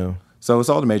 yeah. So it's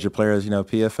all the major players,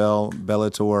 PFL,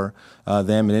 Bellator,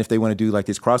 them. And if they want to do like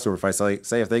these crossover fights, like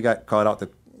say if they got called out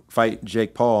to fight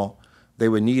Jake Paul, they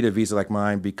would need a visa like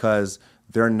mine because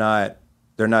they're not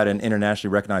an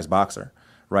internationally recognized boxer.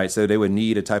 Right, so they would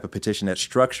need a type of petition that's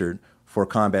structured for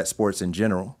combat sports in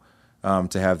general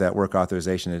to have that work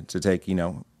authorization to take,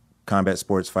 combat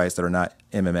sports fights that are not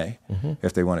MMA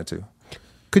if they wanted to.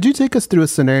 Could you take us through a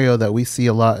scenario that we see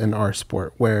a lot in our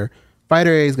sport where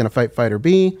fighter A is going to fight fighter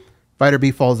B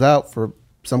falls out for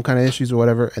some kind of issues or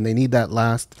whatever, and they need that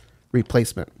last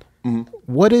replacement?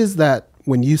 What is that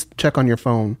when you check on your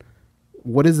phone?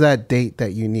 What is that date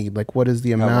that you need? Like, what is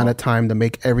the amount of time to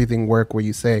make everything work where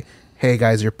you say, hey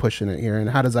guys, you're pushing it here, and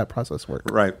how does that process work?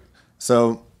 Right.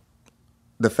 So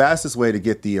the fastest way to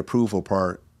get the approval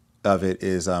part of it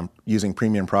is using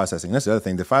premium processing. That's the other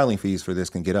thing. The filing fees for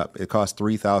this can get up. It costs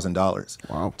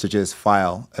 $3,000 to just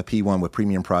file a P1 with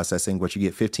premium processing, which you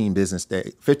get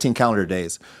 15 calendar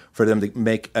days for them to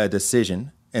make a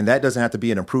decision. And that doesn't have to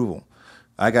be an approval.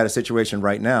 I got a situation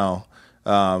right now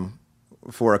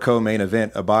for a co-main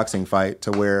event, a boxing fight,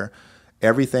 to where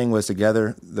everything was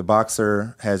together. The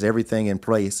boxer has everything in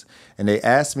place. And they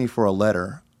asked me for a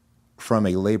letter from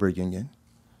a labor union.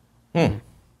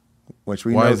 Which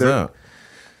we Why know is that?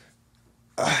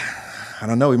 I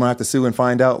don't know. We might have to sue and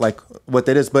find out like what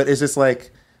that is. But it's just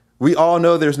like we all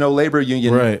know there's no labor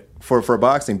union for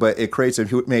boxing, but it creates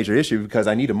a major issue because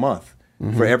I need a month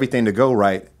for everything to go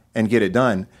right and get it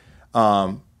done.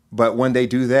 But when they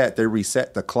do that, they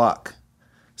reset the clock.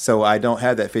 So I don't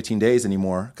have that 15 days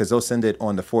anymore because they'll send it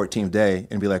on the 14th day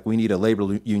and be like, we need a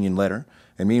labor union letter.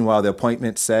 And meanwhile, the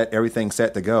appointment's set, everything's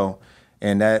set to go.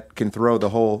 And that can throw the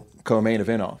whole co-main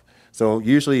event off. So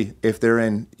usually if they're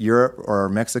in Europe or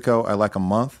Mexico, I like a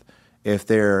month. If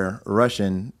they're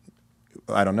Russian,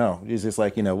 I don't know. It's just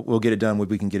like, we'll get it done when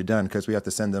we can get it done because we have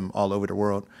to send them all over the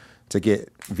world to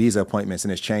get visa appointments,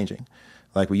 and it's changing.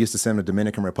 Like we used to send them to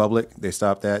Dominican Republic. They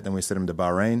stopped that. Then we sent them to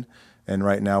Bahrain. And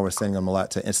right now we're sending them a lot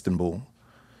to Istanbul.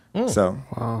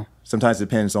 So sometimes it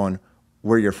depends on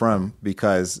where you're from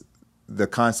because the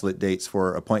consulate dates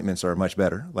for appointments are much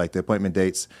better. Like the appointment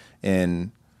dates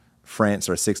in France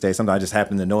are 6 days. Sometimes I just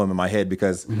happen to know them in my head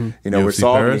because, we're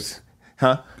solving Paris?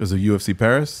 Because of UFC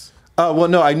Paris? Well,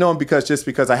 no, I know them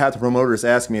because I have the promoters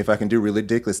ask me if I can do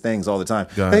ridiculous things all the time.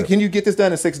 Hey, can you get this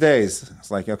done in 6 days?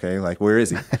 It's like, okay, like where is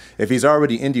he? If he's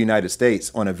already in the United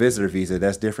States on a visitor visa,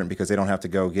 that's different because they don't have to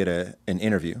go get an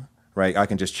interview, right? I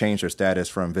can just change their status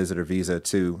from visitor visa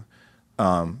to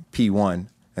P1.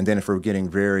 And then if we're getting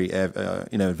very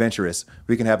adventurous,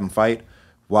 we can have them fight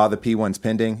while the P1's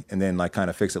pending and then like kind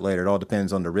of fix it later. It all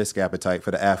depends on the risk appetite for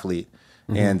the athlete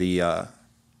and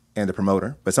the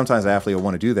promoter. But sometimes the athlete will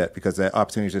want to do that because that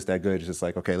opportunity is just that good. It's just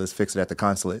like, okay, let's fix it at the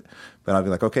consulate. But I'll be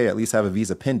like, okay, at least have a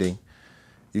visa pending.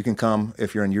 You can come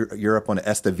if you're in Europe on an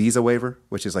ESTA visa waiver,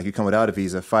 which is like you come without a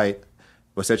visa, fight.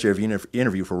 We'll set your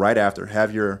interview for right after.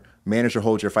 Have your manager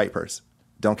hold your fight purse.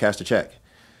 Don't cash the check.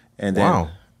 And then,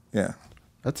 yeah.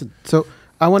 So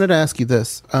I wanted to ask you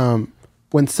this.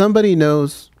 When somebody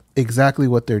knows exactly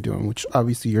what they're doing, which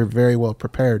obviously you're very well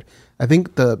prepared, I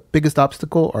think the biggest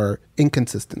obstacle are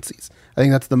inconsistencies. I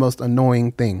think that's the most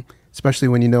annoying thing, especially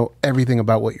when you know everything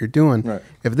about what you're doing. Right.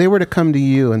 If they were to come to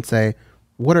you and say,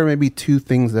 what are maybe 2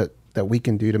 things that we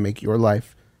can do to make your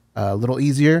life a little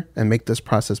easier and make this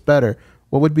process better,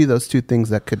 what would be those 2 things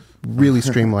that could really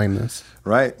streamline this?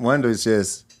 Right. One is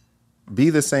just be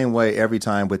the same way every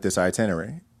time with this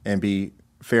itinerary and be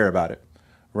fair about it,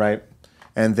 right?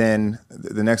 And then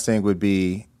the next thing would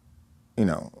be,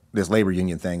 this labor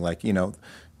union thing. Like, the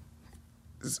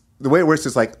way it works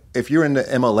is like if you're in the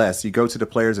MLS, you go to the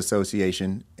Players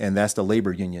Association, and that's the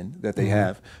labor union that they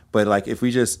have. But like if we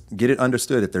just get it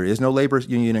understood that there is no labor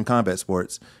union in combat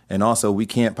sports, and also we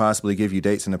can't possibly give you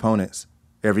dates and opponents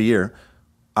every year,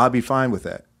 I'll be fine with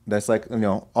that. That's like,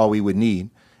 all we would need.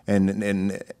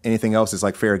 And anything else is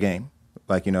like fair game.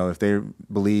 Like, if they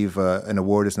believe an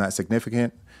award is not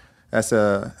significant, that's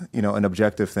an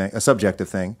objective thing, a subjective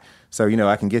thing. So,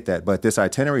 I can get that. But this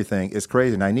itinerary thing is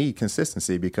crazy, and I need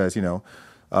consistency because, in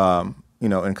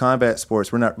combat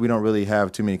sports, we don't really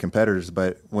have too many competitors.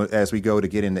 But as we go to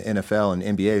get into NFL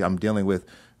and NBA, I'm dealing with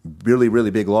really,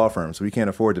 really big law firms. We can't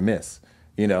afford to miss,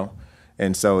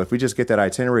 And so if we just get that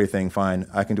itinerary thing fine,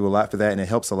 I can do a lot for that, and it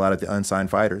helps a lot of the unsigned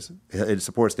fighters. It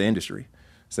supports the industry.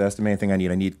 So that's the main thing I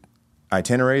need. I need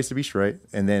itineraries to be straight,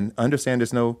 and then understand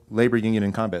there's no labor union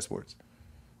in combat sports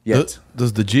yet.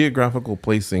 Does the geographical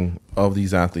placing of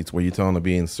these athletes, where you tell them to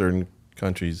be in certain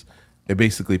countries, it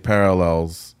basically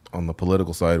parallels on the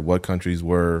political side what countries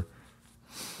we're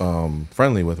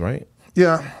friendly with, right?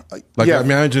 Yeah. Like I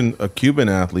imagine a Cuban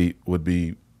athlete would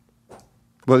be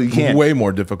you can't. Way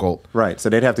more difficult. Right. So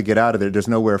they'd have to get out of there. There's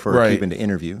nowhere for a Cuban to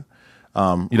interview.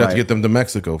 You'd have to get them to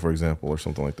Mexico, for example, or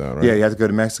something like that, right? Yeah, you have to go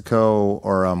to Mexico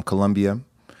or Colombia.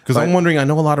 Because I'm wondering, I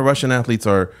know a lot of Russian athletes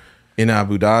are in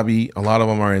Abu Dhabi. A lot of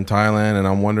them are in Thailand. And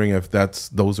I'm wondering if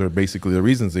those are basically the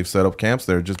reasons they've set up camps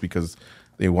there, just because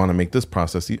they want to make this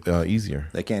process easier.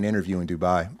 They can't interview in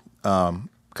Dubai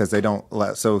because they don't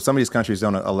allow. So some of these countries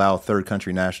don't allow third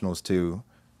country nationals to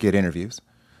get interviews.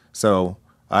 So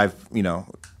I've,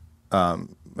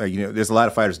 there's a lot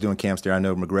of fighters doing camps there. I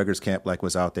know McGregor's camp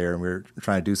was out there, and we were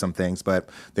trying to do some things, but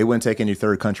they wouldn't take any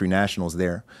third country nationals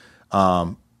there.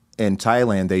 in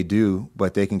Thailand they do,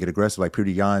 but they can get aggressive. Like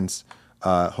Prudy Yan's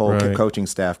whole coaching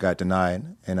staff got denied,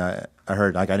 and I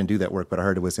heard, like, I didn't do that work, but I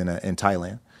heard it was in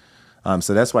Thailand.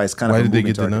 So that's why it's kind of. Why did they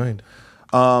get denied?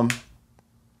 I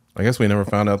guess we never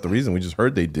found out the reason. We just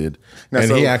heard they did,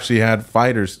 he actually had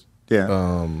fighters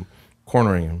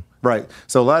cornering him. Right.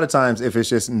 So a lot of times, if it's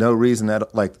just no reason,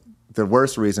 that like the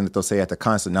worst reason that they'll say at the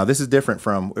consulate. Now, this is different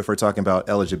from if we're talking about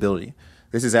eligibility.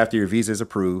 This is after your visa is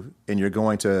approved and you're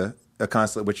going to a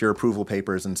consulate with your approval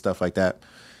papers and stuff like that.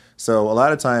 So a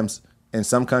lot of times in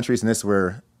some countries, and this is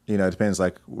where, it depends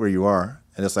like where you are,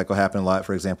 and it's like will happen a lot.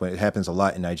 For example, it happens a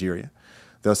lot in Nigeria.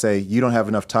 They'll say you don't have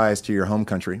enough ties to your home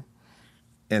country,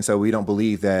 and so we don't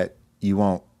believe that you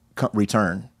won't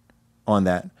return on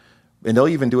that. And they'll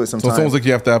even do it sometimes. So it's almost like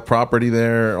you have to have property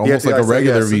there, almost like a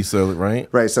regular visa, right?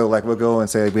 Right. So like we'll go and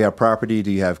say, we have property.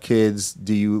 Do you have kids?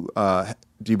 Do you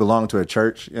belong to a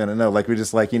church? I don't know. Like we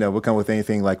just like, we'll come with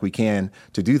anything like we can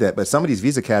to do that. But some of these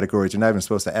visa categories, you're not even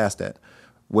supposed to ask that,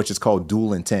 which is called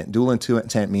dual intent. Dual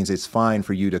intent means it's fine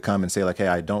for you to come and say like, hey,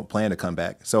 I don't plan to come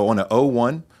back. So on an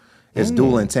O1, it's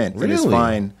dual intent. Really? And it's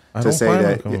fine to say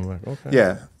that. Okay.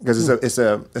 Yeah, because it's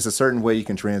a certain way you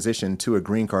can transition to a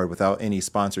green card without any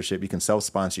sponsorship. You can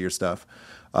self-sponsor your stuff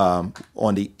on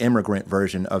the immigrant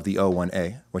version of the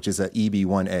O1A, which is a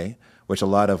EB1A, which a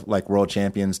lot of like world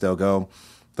champions, they'll go.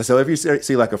 So if you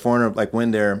see like a foreigner like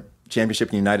win their championship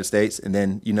in the United States and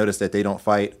then you notice that they don't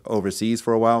fight overseas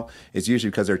for a while, it's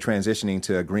usually because they're transitioning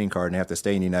to a green card and they have to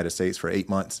stay in the United States for 8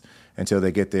 months until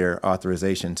they get their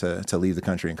authorization to leave the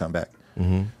country and come back.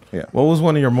 Mm-hmm. Yeah. What was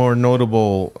one of your more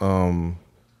notable,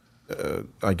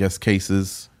 I guess,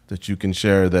 cases that you can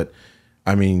share that,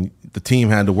 I mean, the team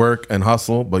had to work and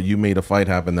hustle, but you made a fight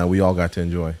happen that we all got to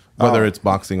enjoy, whether it's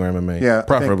boxing or MMA,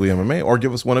 preferably MMA, or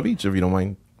give us one of each if you don't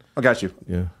mind. I got you.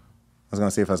 Yeah. I was going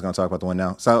to see if I was going to talk about the one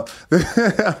now. So I'm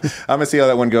going to see how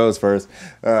that one goes first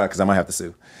because I might have to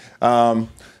sue.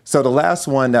 So the last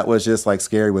one that was just like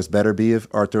scary was Arthur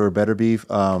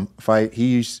Beterbiev fight.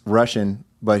 He's Russian,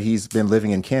 but he's been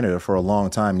living in Canada for a long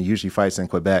time. He usually fights in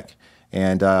Quebec.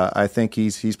 And I think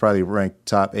he's probably ranked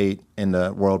top 8 in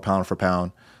the world pound for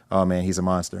pound. Oh, man, he's a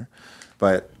monster.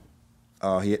 But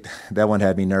that one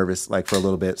had me nervous like for a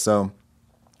little bit. So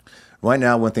right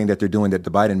now, one thing that they're doing that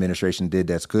the Biden administration did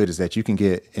that's good is that you can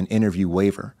get an interview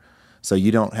waiver. So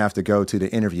you don't have to go to the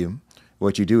interview.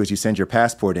 What you do is you send your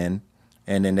passport in,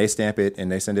 and then they stamp it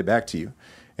and they send it back to you.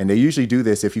 And they usually do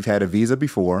this if you've had a visa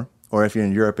before or if you're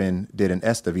in Europe and did an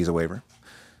ESTA visa waiver.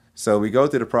 So we go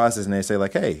through the process and they say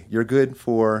like, hey, you're good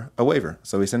for a waiver.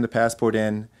 So we send the passport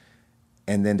in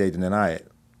and then they deny it,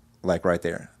 like right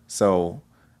there. So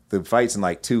the fight's in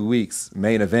like 2 weeks,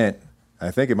 main event.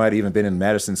 I think it might have even been in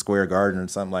Madison Square Garden or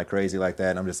something like crazy like that.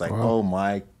 And I'm just like, oh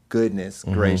my goodness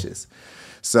gracious.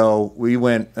 So we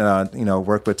went,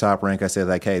 worked with Top Rank. I said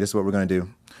like, hey, this is what we're going to do.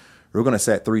 We're going to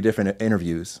set 3 different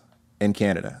interviews in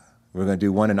Canada. We're going to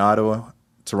do one in Ottawa,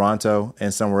 Toronto,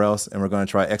 and somewhere else. And we're going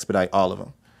to try to expedite all of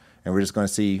them. And we're just going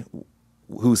to see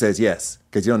who says yes,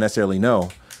 because you don't necessarily know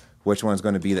which one's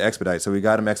going to be the expedite. So we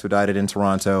got him expedited in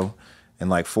Toronto in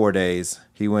like 4 days.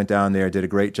 He went down there, did a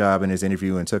great job in his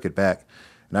interview, and took it back.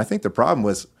 And I think the problem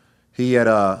was he had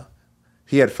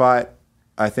fought,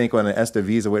 I think, on an ESTA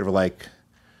visa waiver, like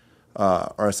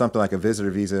or something like a visitor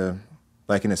visa,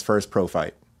 like in his first pro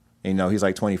fight. He's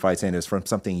like 20 fights in. It was from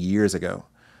something years ago,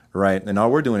 right? And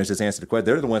all we're doing is just answer the question.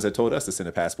 They're the ones that told us to send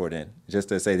a passport in, just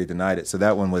to say they denied it. So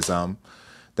that one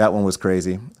was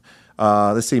crazy.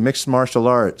 Let's see, mixed martial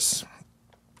arts.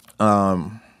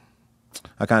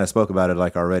 I kind of spoke about it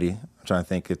like already. I'm trying to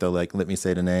think if they'll like let me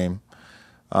say the name.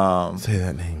 Say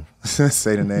that name.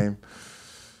 Say the name.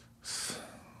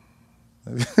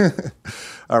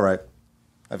 All right.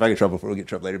 If I get trouble, we'll get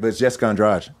trouble later. But it's Jessica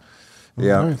Andrade.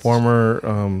 Yeah. Right. Former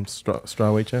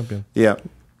strawweight champion. Yeah.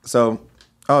 So,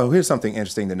 here's something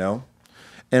interesting to know.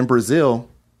 In Brazil,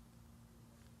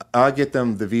 I get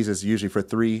them the visas usually for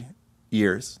 3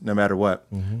 years, no matter what.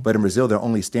 Mm-hmm. But in Brazil, they'll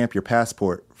only stamp your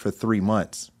passport for 3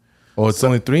 months. Oh, it's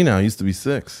only 3 now. It used to be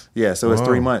 6. Yeah, so it's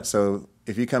 3 months. So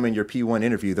if you come in your P1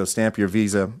 interview, they'll stamp your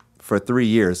visa for 3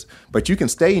 years. But you can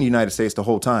stay in the United States the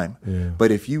whole time. Yeah.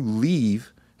 But if you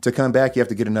leave to come back, you have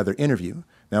to get another interview.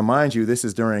 Now, mind you, this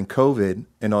is during COVID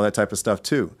and all that type of stuff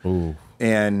too. Ooh.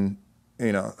 And,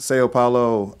 Sao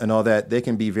Paulo and all that, they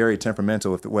can be very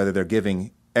temperamental with whether they're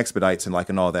giving expedites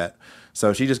and all that.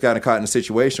 So she just got caught in a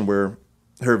situation where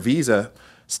her visa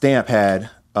stamp had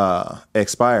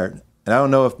expired. And I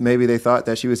don't know if maybe they thought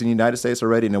that she was in the United States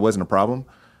already and it wasn't a problem.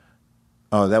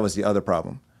 Oh, that was the other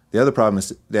problem. The other problem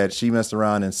is that she messed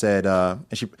around and said, and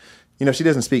she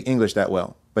doesn't speak English that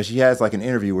well, but she has like an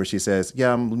interview where she says,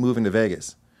 yeah, I'm moving to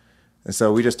Vegas. And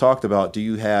so we just talked about, do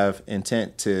you have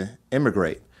intent to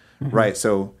immigrate? Right.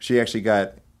 So she actually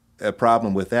got a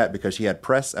problem with that because she had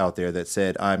press out there that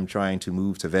said, I'm trying to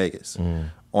move to Vegas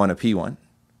on a P1,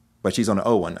 but she's on an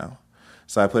O1 now.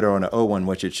 So I put her on an O1,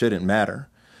 which it shouldn't matter.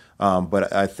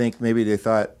 But I think maybe they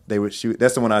thought they would shoot.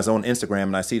 That's the one I was on Instagram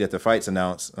and I see that the fight's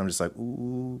announced. I'm just like,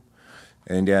 ooh.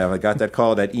 And yeah, I got that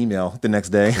call, that email the next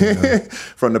day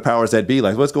from the powers that be,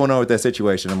 like, what's going on with that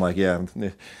situation? I'm like, yeah,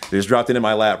 they just dropped it in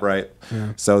my lap, right?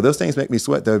 Yeah. So those things make me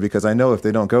sweat, though, because I know if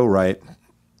they don't go right,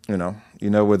 you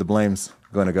know where the blame's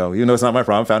going to go. Even though it's not my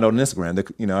problem, I found out on Instagram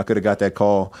that, I could have got that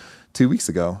call 2 weeks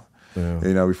ago,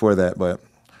 before that. But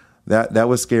that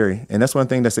was scary. And that's one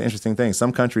thing that's an interesting thing.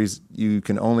 Some countries, you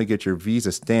can only get your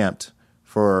visa stamped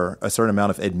for a certain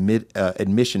amount of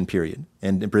admission period.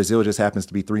 And in Brazil, it just happens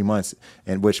to be 3 months,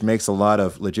 and which makes a lot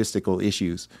of logistical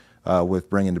issues with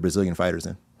bringing the Brazilian fighters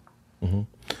in. Mm-hmm.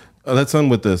 Let's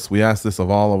end with this. We asked this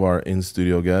of all of our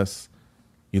in-studio guests.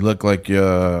 You look like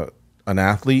you're an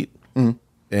athlete,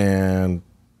 and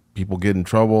people get in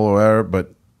trouble or whatever,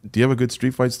 but do you have a good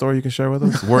street fight story you can share with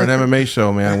us? We're an MMA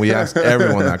show, man. We ask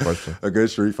everyone that question. A good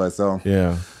street fight story.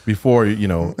 Yeah. Before,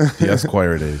 the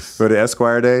Esquire days. For the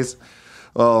Esquire days?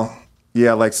 Well,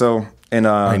 yeah, like so in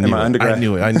my undergrad. I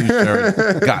knew it. I knew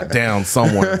Sherry got down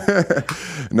somewhere.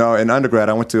 No, in undergrad,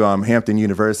 I went to Hampton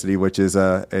University, which is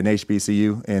an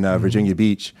HBCU in Virginia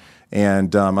Beach.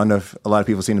 And I know if a lot of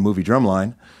people have seen the movie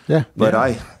Drumline. Yeah. But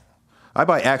I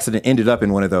by accident ended up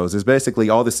in one of those. It's basically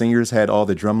all the singers had all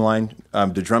the drumline,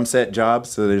 the drum set jobs.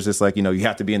 So there's just like, you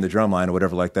have to be in the drum line or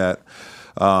whatever like that.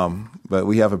 But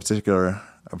we have a particular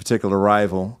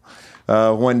rival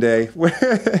one day.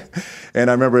 And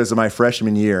I remember it was my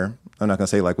freshman year. I'm not going to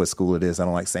say like what school it is. I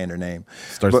don't like saying their name.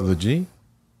 Starts with a G?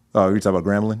 Oh, you're talking about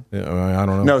Grambling? Yeah, I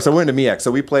don't know. No, so we're in the MEAC.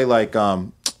 So we play like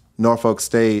Norfolk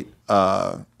State,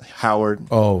 Howard.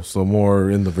 Oh, so more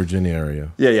in the Virginia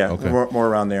area. Yeah. Okay. More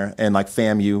around there. And like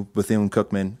FAMU,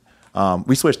 Bethune-Cookman.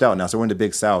 We switched out now, so we're in the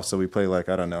Big South. So we play like,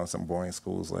 I don't know, some boring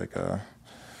schools like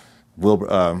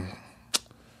Wilbur.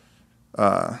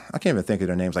 I can't even think of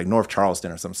their names, like North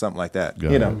Charleston or something like that.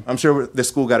 I'm sure this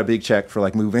school got a big check for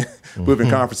like moving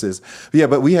conferences.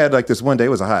 But we had like this one day, it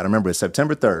was hot. I remember it was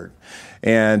September 3rd.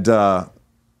 And the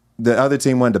other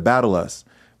team wanted to battle us,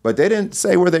 but they didn't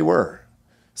say where they were.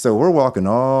 So we're walking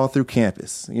all through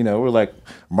campus. We're like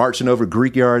marching over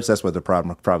Greek yards. That's where the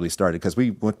problem probably started, because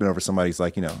we went over somebody's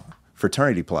like,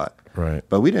 fraternity plot. Right.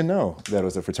 But we didn't know that it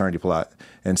was a fraternity plot.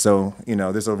 And so,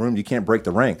 there's a room, you can't break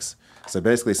the ranks. So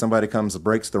basically somebody comes,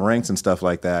 breaks the ranks and stuff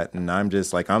like that. And I'm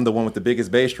just like, I'm the one with the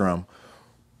biggest bass drum.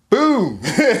 Boom.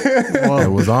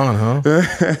 It was on, huh?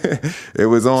 It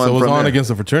was on. So it was on against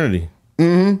a fraternity.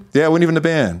 Mm-hmm. Yeah, it wasn't even the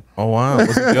band. Oh, wow. It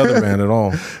wasn't the other band at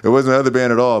all. It wasn't the other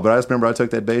band at all. But I just remember I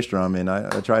took that bass drum and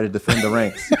I tried to defend the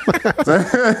ranks.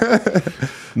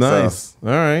 Nice. So,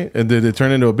 all right. And did it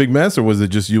turn into a big mess, or was it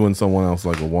just you and someone else,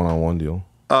 like a one-on-one deal?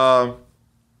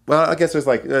 Well, I guess there's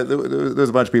like there's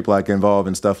a bunch of people like involved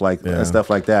and stuff like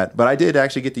that. But I did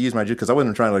actually get to use my jiu-jitsu because I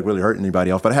wasn't trying to like really hurt anybody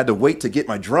off. But I had to wait to get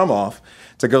my drum off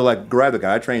to go like grab the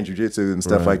guy. I trained jiu-jitsu and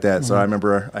stuff like that. So I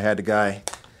remember I had the guy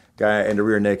in the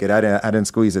rear naked. I didn't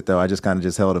squeeze it though. I just kind of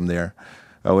just held him there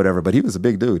or whatever. But he was a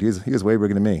big dude. He was way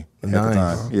bigger than me at the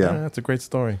time. Yeah, that's a great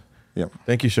story. Yeah.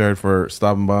 Thank you, Sherrod, for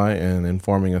stopping by and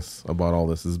informing us about all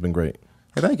this. This has been great.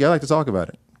 Hey, thank you. I like to talk about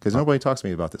it, because nobody talks to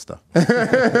me about this stuff.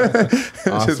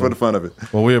 Awesome. Just for the fun of it.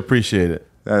 Well, we appreciate it.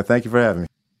 Thank you for having me.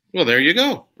 Well, there you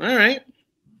go. All right.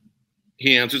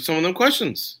 He answered some of them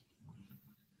questions.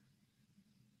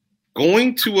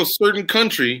 Going to a certain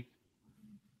country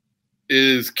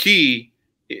is key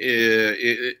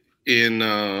if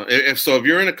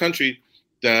you're in a country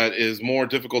that is more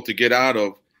difficult to get out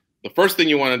of, the first thing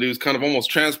you want to do is kind of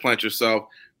almost transplant yourself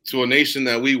to a nation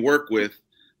that we work with,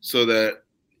 so that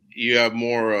you have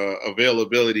more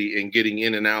availability in getting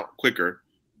in and out quicker.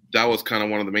 That was kind of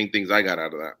one of the main things I got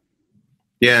out of that.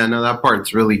 Yeah, no, that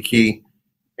part's really key.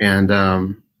 And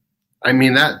I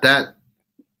mean, that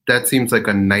seems like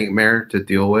a nightmare to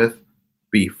deal with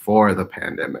before the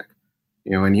pandemic.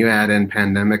 When you add in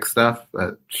pandemic stuff,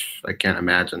 I can't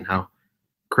imagine how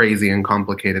crazy and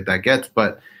complicated that gets.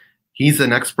 But he's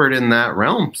an expert in that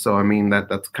realm. So, I mean,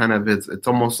 that's kind of, it's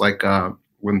almost like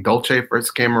when Dolce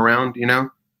first came around,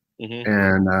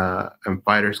 and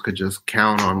fighters could just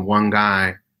count on one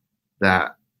guy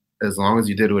that, as long as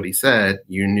you did what he said,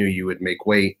 you knew you would make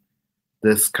weight.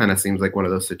 This kind of seems like one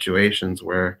of those situations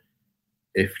where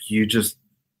if you just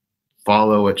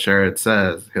follow what Sherrod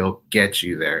says, he'll get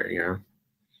you there,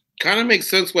 Kind of makes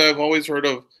sense what I've always heard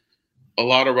of a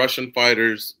lot of Russian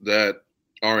fighters that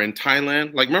are in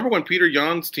Thailand. Like, remember when Peter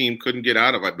Yan's team couldn't get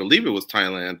out of, I believe it was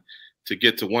Thailand, to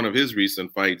get to one of his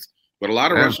recent fights. But a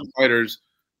lot of Russian fighters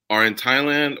are in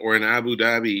Thailand or in Abu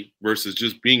Dhabi versus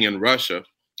just being in Russia.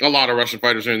 A lot of Russian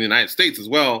fighters are in the United States as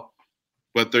well.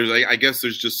 But I guess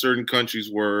there's just certain countries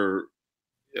where,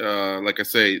 like I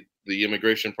say, the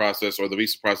immigration process or the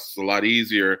visa process is a lot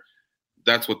easier.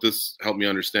 That's what this helped me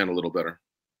understand a little better.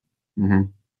 Mm-hmm.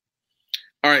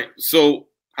 All right. So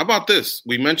how about this?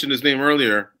 We mentioned his name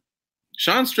earlier.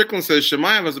 Sean Strickland says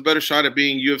Chimaev has a better shot at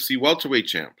being UFC welterweight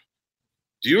champ.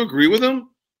 Do you agree with him?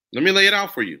 Let me lay it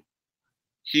out for you.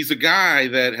 He's a guy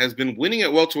that has been winning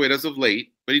at welterweight as of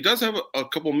late, but he does have a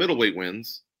couple middleweight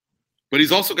wins. But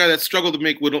he's also a guy that struggled to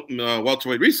make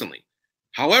welterweight recently.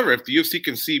 However, if the UFC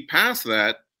can see past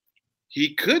that,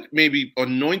 he could maybe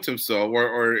anoint himself,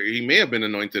 or he may have been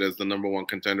anointed as the number one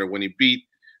contender when he beat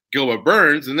Gilbert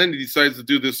Burns, and then he decides to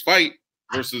do this fight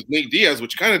versus Nate Diaz,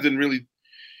 which kind of didn't really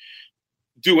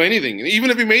do anything. And even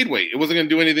if he made weight, it wasn't going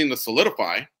to do anything to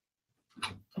solidify.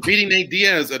 Beating Nate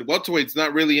Diaz at welterweight is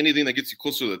not really anything that gets you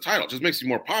closer to the title. It just makes you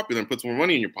more popular and puts more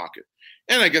money in your pocket.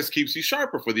 And I guess keeps you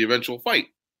sharper for the eventual fight.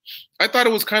 I thought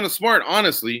it was kind of smart,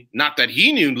 honestly. Not that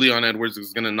he knew Leon Edwards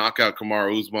was going to knock out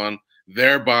Kamaru Usman,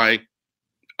 thereby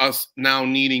us now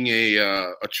needing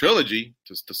a trilogy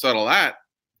to settle that.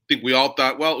 I think we all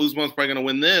thought, well, Usman's probably going to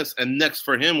win this, and next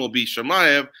for him will be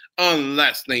Chimaev,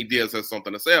 unless Nate Diaz has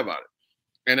something to say about it.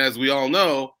 And as we all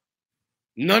know,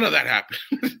 none of that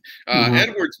happened.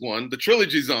 Edwards won. The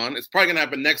trilogy's on. It's probably going to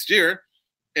happen next year.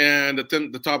 And to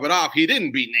top it off, he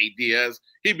didn't beat Nate Diaz.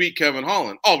 He beat Kevin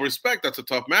Holland. All respect, that's a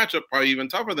tough matchup, probably even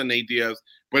tougher than Nate Diaz.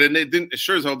 But it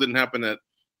sure as hell didn't happen at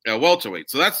welterweight.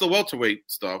 So that's the welterweight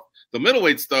stuff. The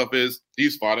middleweight stuff is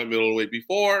he's fought at middleweight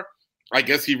before. I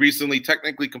guess he recently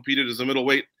technically competed as a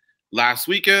middleweight last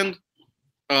weekend.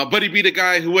 But he beat a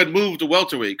guy who had moved to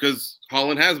welterweight because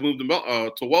Holland has moved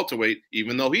to welterweight,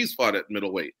 even though he's fought at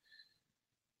middleweight.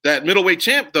 That middleweight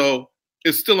champ, though,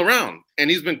 is still around,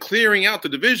 and he's been clearing out the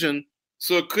division,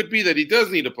 so it could be that he does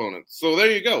need opponents. So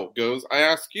there you go, Goes. I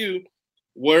ask you,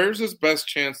 where's his best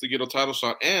chance to get a title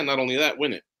shot, and not only that,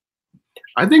 win it?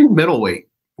 I think middleweight.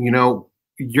 You know,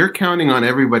 you're counting on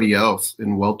everybody else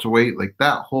in welterweight. Like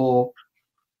that whole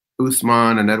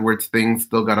Usman and Edwards thing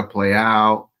still got to play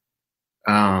out.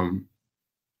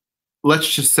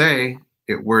 Let's just say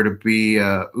it were to be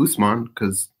Usman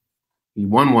because he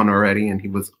won one already and he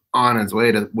was on his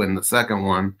way to win the second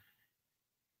one.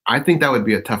 I think that would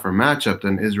be a tougher matchup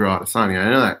than Israel Adesanya. I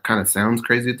know that kind of sounds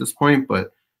crazy at this point,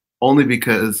 but only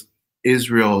because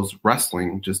Israel's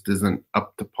wrestling just isn't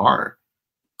up to par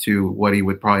to what he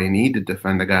would probably need to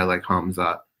defend a guy like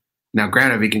Khamzat. Now,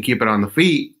 granted, if he can keep it on the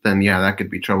feet, then yeah, that could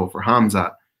be trouble for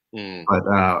Khamzat. But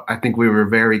I think we were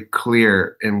very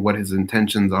clear in what his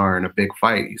intentions are in a big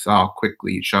fight. You saw how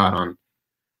quickly he shot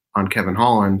on Kevin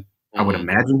Holland. I would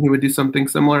imagine he would do something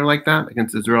similar like that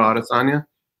against Israel Adesanya.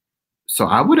 So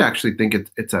I would actually think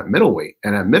it's at middleweight.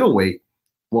 And at middleweight,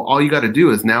 well, all you got to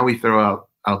do is now we throw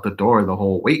out the door the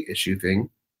whole weight issue thing.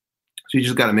 So you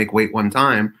just got to make weight one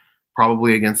time,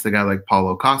 probably against a guy like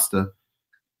Paulo Costa.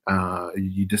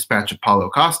 You dispatch a Paulo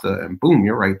Costa and boom,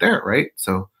 you're right there, right?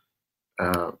 So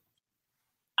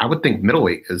I would think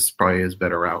middleweight is probably his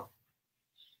better route.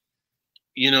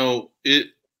 You know,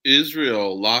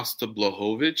 Israel lost to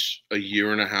Blachowicz a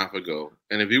year and a half ago.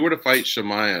 And if he were to fight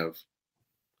Chimaev,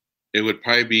 it would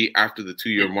probably be after the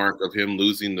 2-year mark of him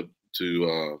losing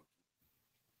to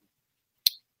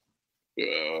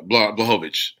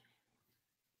Blachowicz.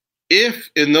 If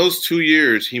in those 2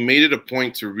 years he made it a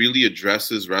point to really address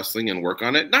his wrestling and work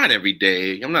on it, not every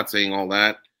day, I'm not saying all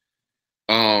that.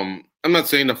 I'm not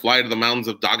saying to fly to the mountains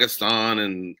of Dagestan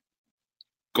and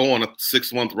go on a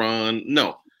 6-month run.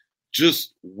 No,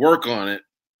 just work on it.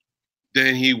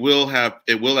 Then it will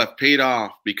have paid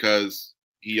off because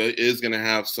he is going to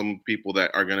have some people that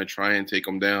are going to try and take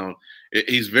him down.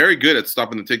 He's very good at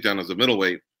stopping the takedown as a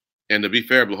middleweight. And to be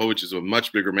fair, Blachowicz is a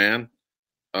much bigger man.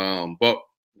 But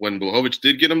when Blachowicz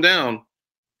did get him down,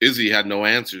 Izzy had no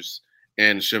answers.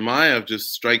 And Chimaev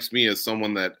just strikes me as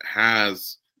someone that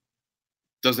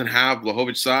doesn't have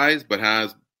Blachowicz size, but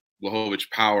has Blachowicz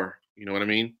power. You know what I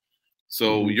mean?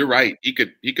 So You're right. He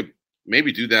could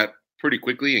maybe do that pretty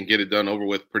quickly and get it done over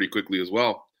with pretty quickly as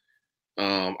well.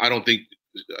 I don't think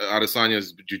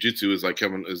Adesanya's jiu-jitsu is like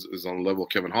is on the level of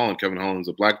Kevin Holland. Kevin Holland's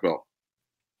a black belt.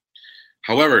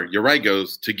 However, you're right,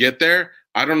 Goes. To get there,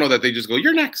 I don't know that they just go,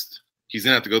 you're next. He's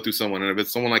going to have to go through someone. And if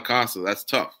it's someone like Costa, that's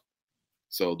tough.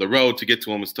 So the road to get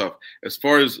to him is tough. As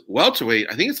far as welterweight,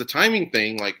 I think it's a timing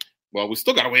thing. Like, well, we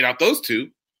still got to wait out those two.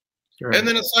 Right. And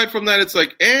then aside from that, it's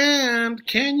like, and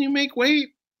can you make weight?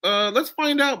 Let's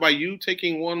find out by you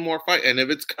taking one more fight. And if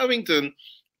it's Covington,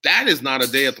 that is not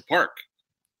a day at the park.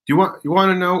 you want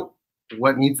to know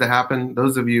what needs to happen?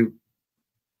 Those of you,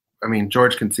 I mean,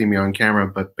 George can see me on camera,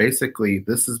 but basically,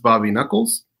 this is Bobby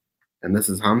Knuckles, and this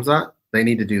is Khamzat. They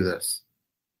need to do this.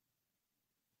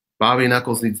 Bobby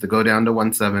Knuckles needs to go down to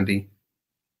 170,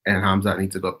 and Khamzat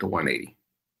needs to go up to 180.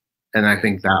 And I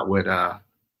think that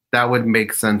would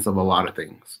make sense of a lot of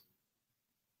things.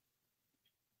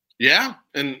 Yeah,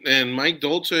 and Mike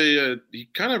Dolce, he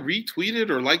kind of retweeted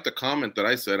or liked the comment that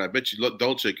I said. I bet you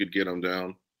Dolce could get him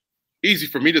down. Easy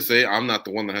for me to say. I'm not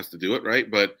the one that has to do it, right?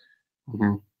 But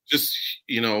just,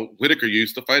 Whitaker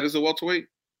used to fight as a welterweight.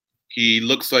 He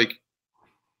looks like,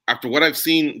 after what I've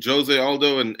seen Jose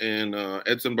Aldo and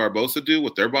Edson Barbosa do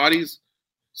with their bodies,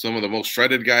 some of the most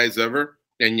shredded guys ever,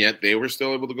 and yet they were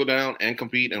still able to go down and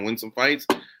compete and win some fights.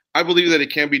 I believe that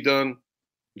it can be done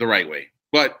the right way.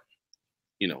 But,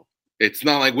 it's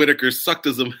not like Whitaker sucked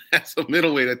as a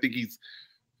middleweight. I think he's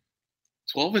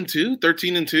 12-2,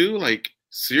 13-2. Like,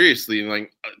 seriously,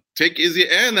 take Izzy,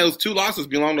 and those 2 losses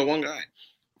belong to one guy.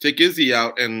 Take Izzy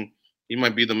out, and he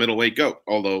might be the middleweight GOAT,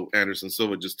 although Anderson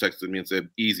Silva just texted me and said,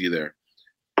 easy there.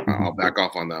 I'll back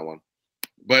off on that one.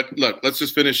 But look, let's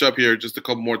just finish up here. Just a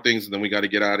couple more things, and then we got to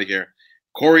get out of here.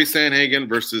 Corey Sandhagen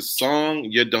versus Song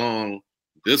Yadong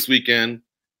this weekend.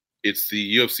 It's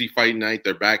the UFC Fight Night.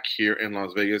 They're back here in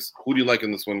Las Vegas. Who do you like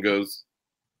in this one, Goes?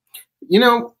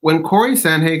 When Corey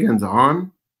Sandhagen's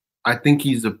on, I think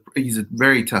he's a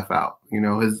very tough out.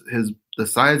 The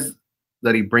size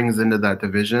that he brings into that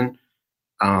division,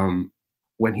 when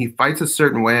he fights a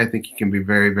certain way, I think he can be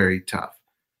very, very tough.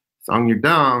 Song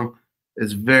Yadong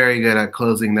is very good at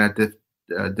closing that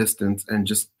distance and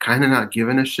just kind of not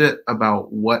giving a shit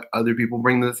about what other people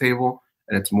bring to the table,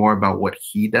 and it's more about what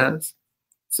he does.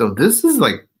 So this is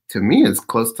to me, it's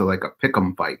close to like a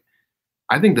pick'em fight.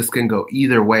 I think this can go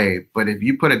either way, but if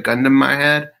you put a gun to my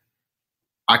head,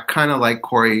 I kind of like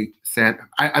Corey I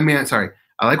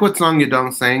like what Song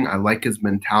Yadong's saying. I like his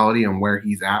mentality and where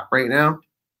he's at right now.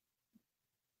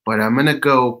 But I'm going to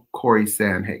go Corey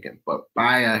Sandhagen, but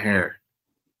by a hair.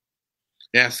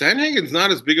 Yeah, Sandhagen's not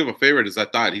as big of a favorite as I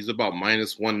thought. He's about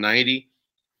minus 190.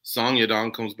 Song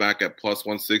Yadong comes back at plus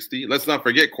 160. Let's not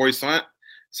forget Corey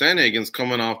Sandhagen's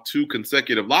coming off 2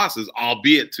 consecutive losses,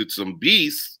 albeit to some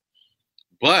beasts.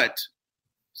 But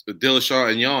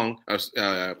Dillashaw and Young,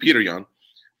 Peter Young.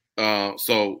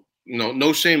 So,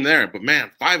 no shame there. But,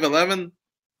 man, 5'11",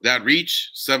 that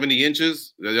reach, 70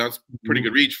 inches, that's pretty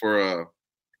good reach for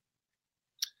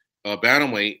a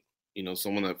bantamweight,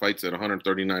 someone that fights at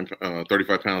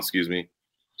 35 pounds, excuse me.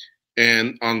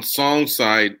 And on Song's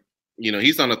side,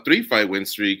 he's on a 3-fight win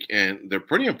streak, and they're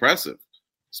pretty impressive,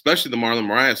 especially the Marlon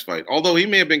Moraes fight. Although he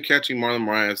may have been catching Marlon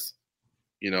Moraes,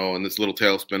 in this little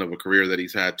tailspin of a career that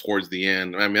he's had towards the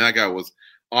end. I mean, that guy was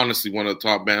honestly one of the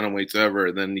top bantamweights ever,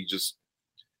 and then he just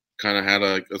kind of had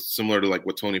a similar to like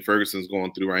what Tony Ferguson's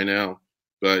going through right now.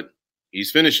 But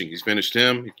he's finishing. He's finished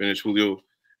him. He finished Julio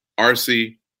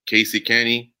Arce, Casey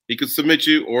Kenny. He could submit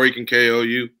you or he can KO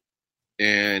you.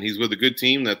 And he's with a good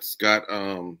team that's got,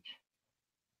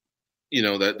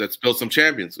 that's built some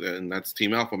champions, and that's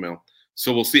Team Alpha Male.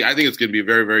 So we'll see. I think it's going to be a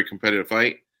very, very competitive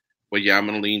fight. But, yeah, I'm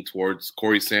going to lean towards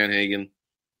Corey Sandhagen.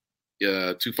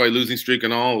 2-fight losing streak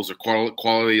and all. Those are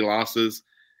quality losses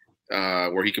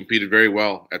where he competed very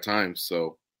well at times.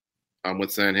 So I'm with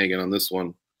Sandhagen on this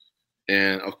one.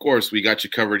 And, of course, we got you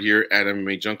covered here at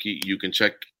MMA Junkie. You can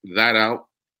check that out.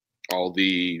 All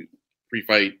the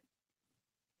pre-fight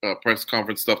press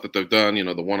conference stuff that they've done,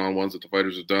 the one-on-ones that the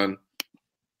fighters have done.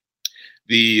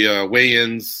 The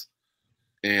weigh-ins.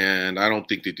 And I don't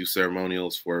think they do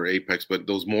ceremonials for Apex, but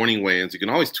those morning weigh-ins, you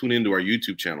can always tune into our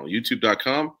YouTube channel,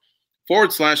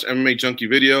 youtube.com/MMA Junkie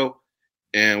video.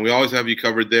 And we always have you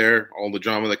covered there, all the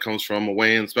drama that comes from a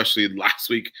weigh-in, especially last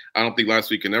week. I don't think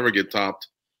last week can ever get topped.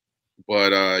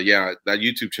 But, that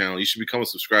YouTube channel, you should become a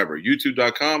subscriber,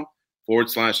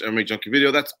 youtube.com/MMA Junkie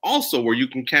video. That's also where you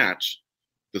can catch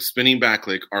the Spinning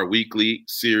Backlick, our weekly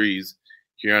series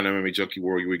here on MMA Junkie,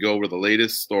 where we go over the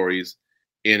latest stories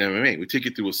in MMA. We take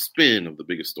you through a spin of the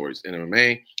biggest stories in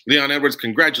MMA. Leon Edwards,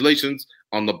 congratulations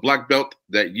on the black belt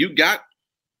that you got.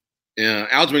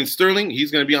 Aljamain Sterling, he's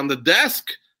going to be on the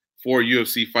desk for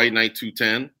UFC Fight Night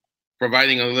 210,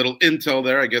 providing a little intel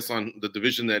there, I guess, on the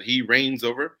division that he reigns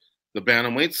over, the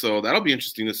bantamweight. So that'll be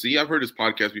interesting to see. I've heard his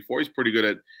podcast before. He's pretty good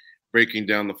at breaking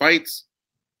down the fights.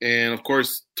 And, of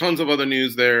course, tons of other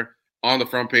news there on the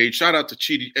front page. Shout out to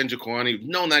Chidi Njokuani. We've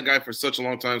known that guy for such a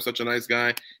long time, such a nice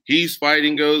guy. He's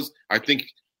fighting Goes. I think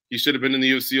he should have been in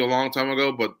the UFC a long time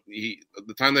ago, but the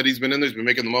time that he's been in there, he's been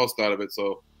making the most out of it.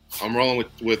 So I'm rolling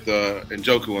with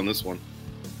Njoku on this one.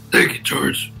 Thank you,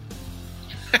 George.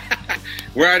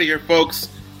 We're out of here, folks.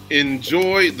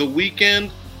 Enjoy the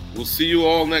weekend. We'll see you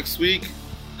all next week.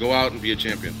 Go out and be a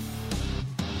champion.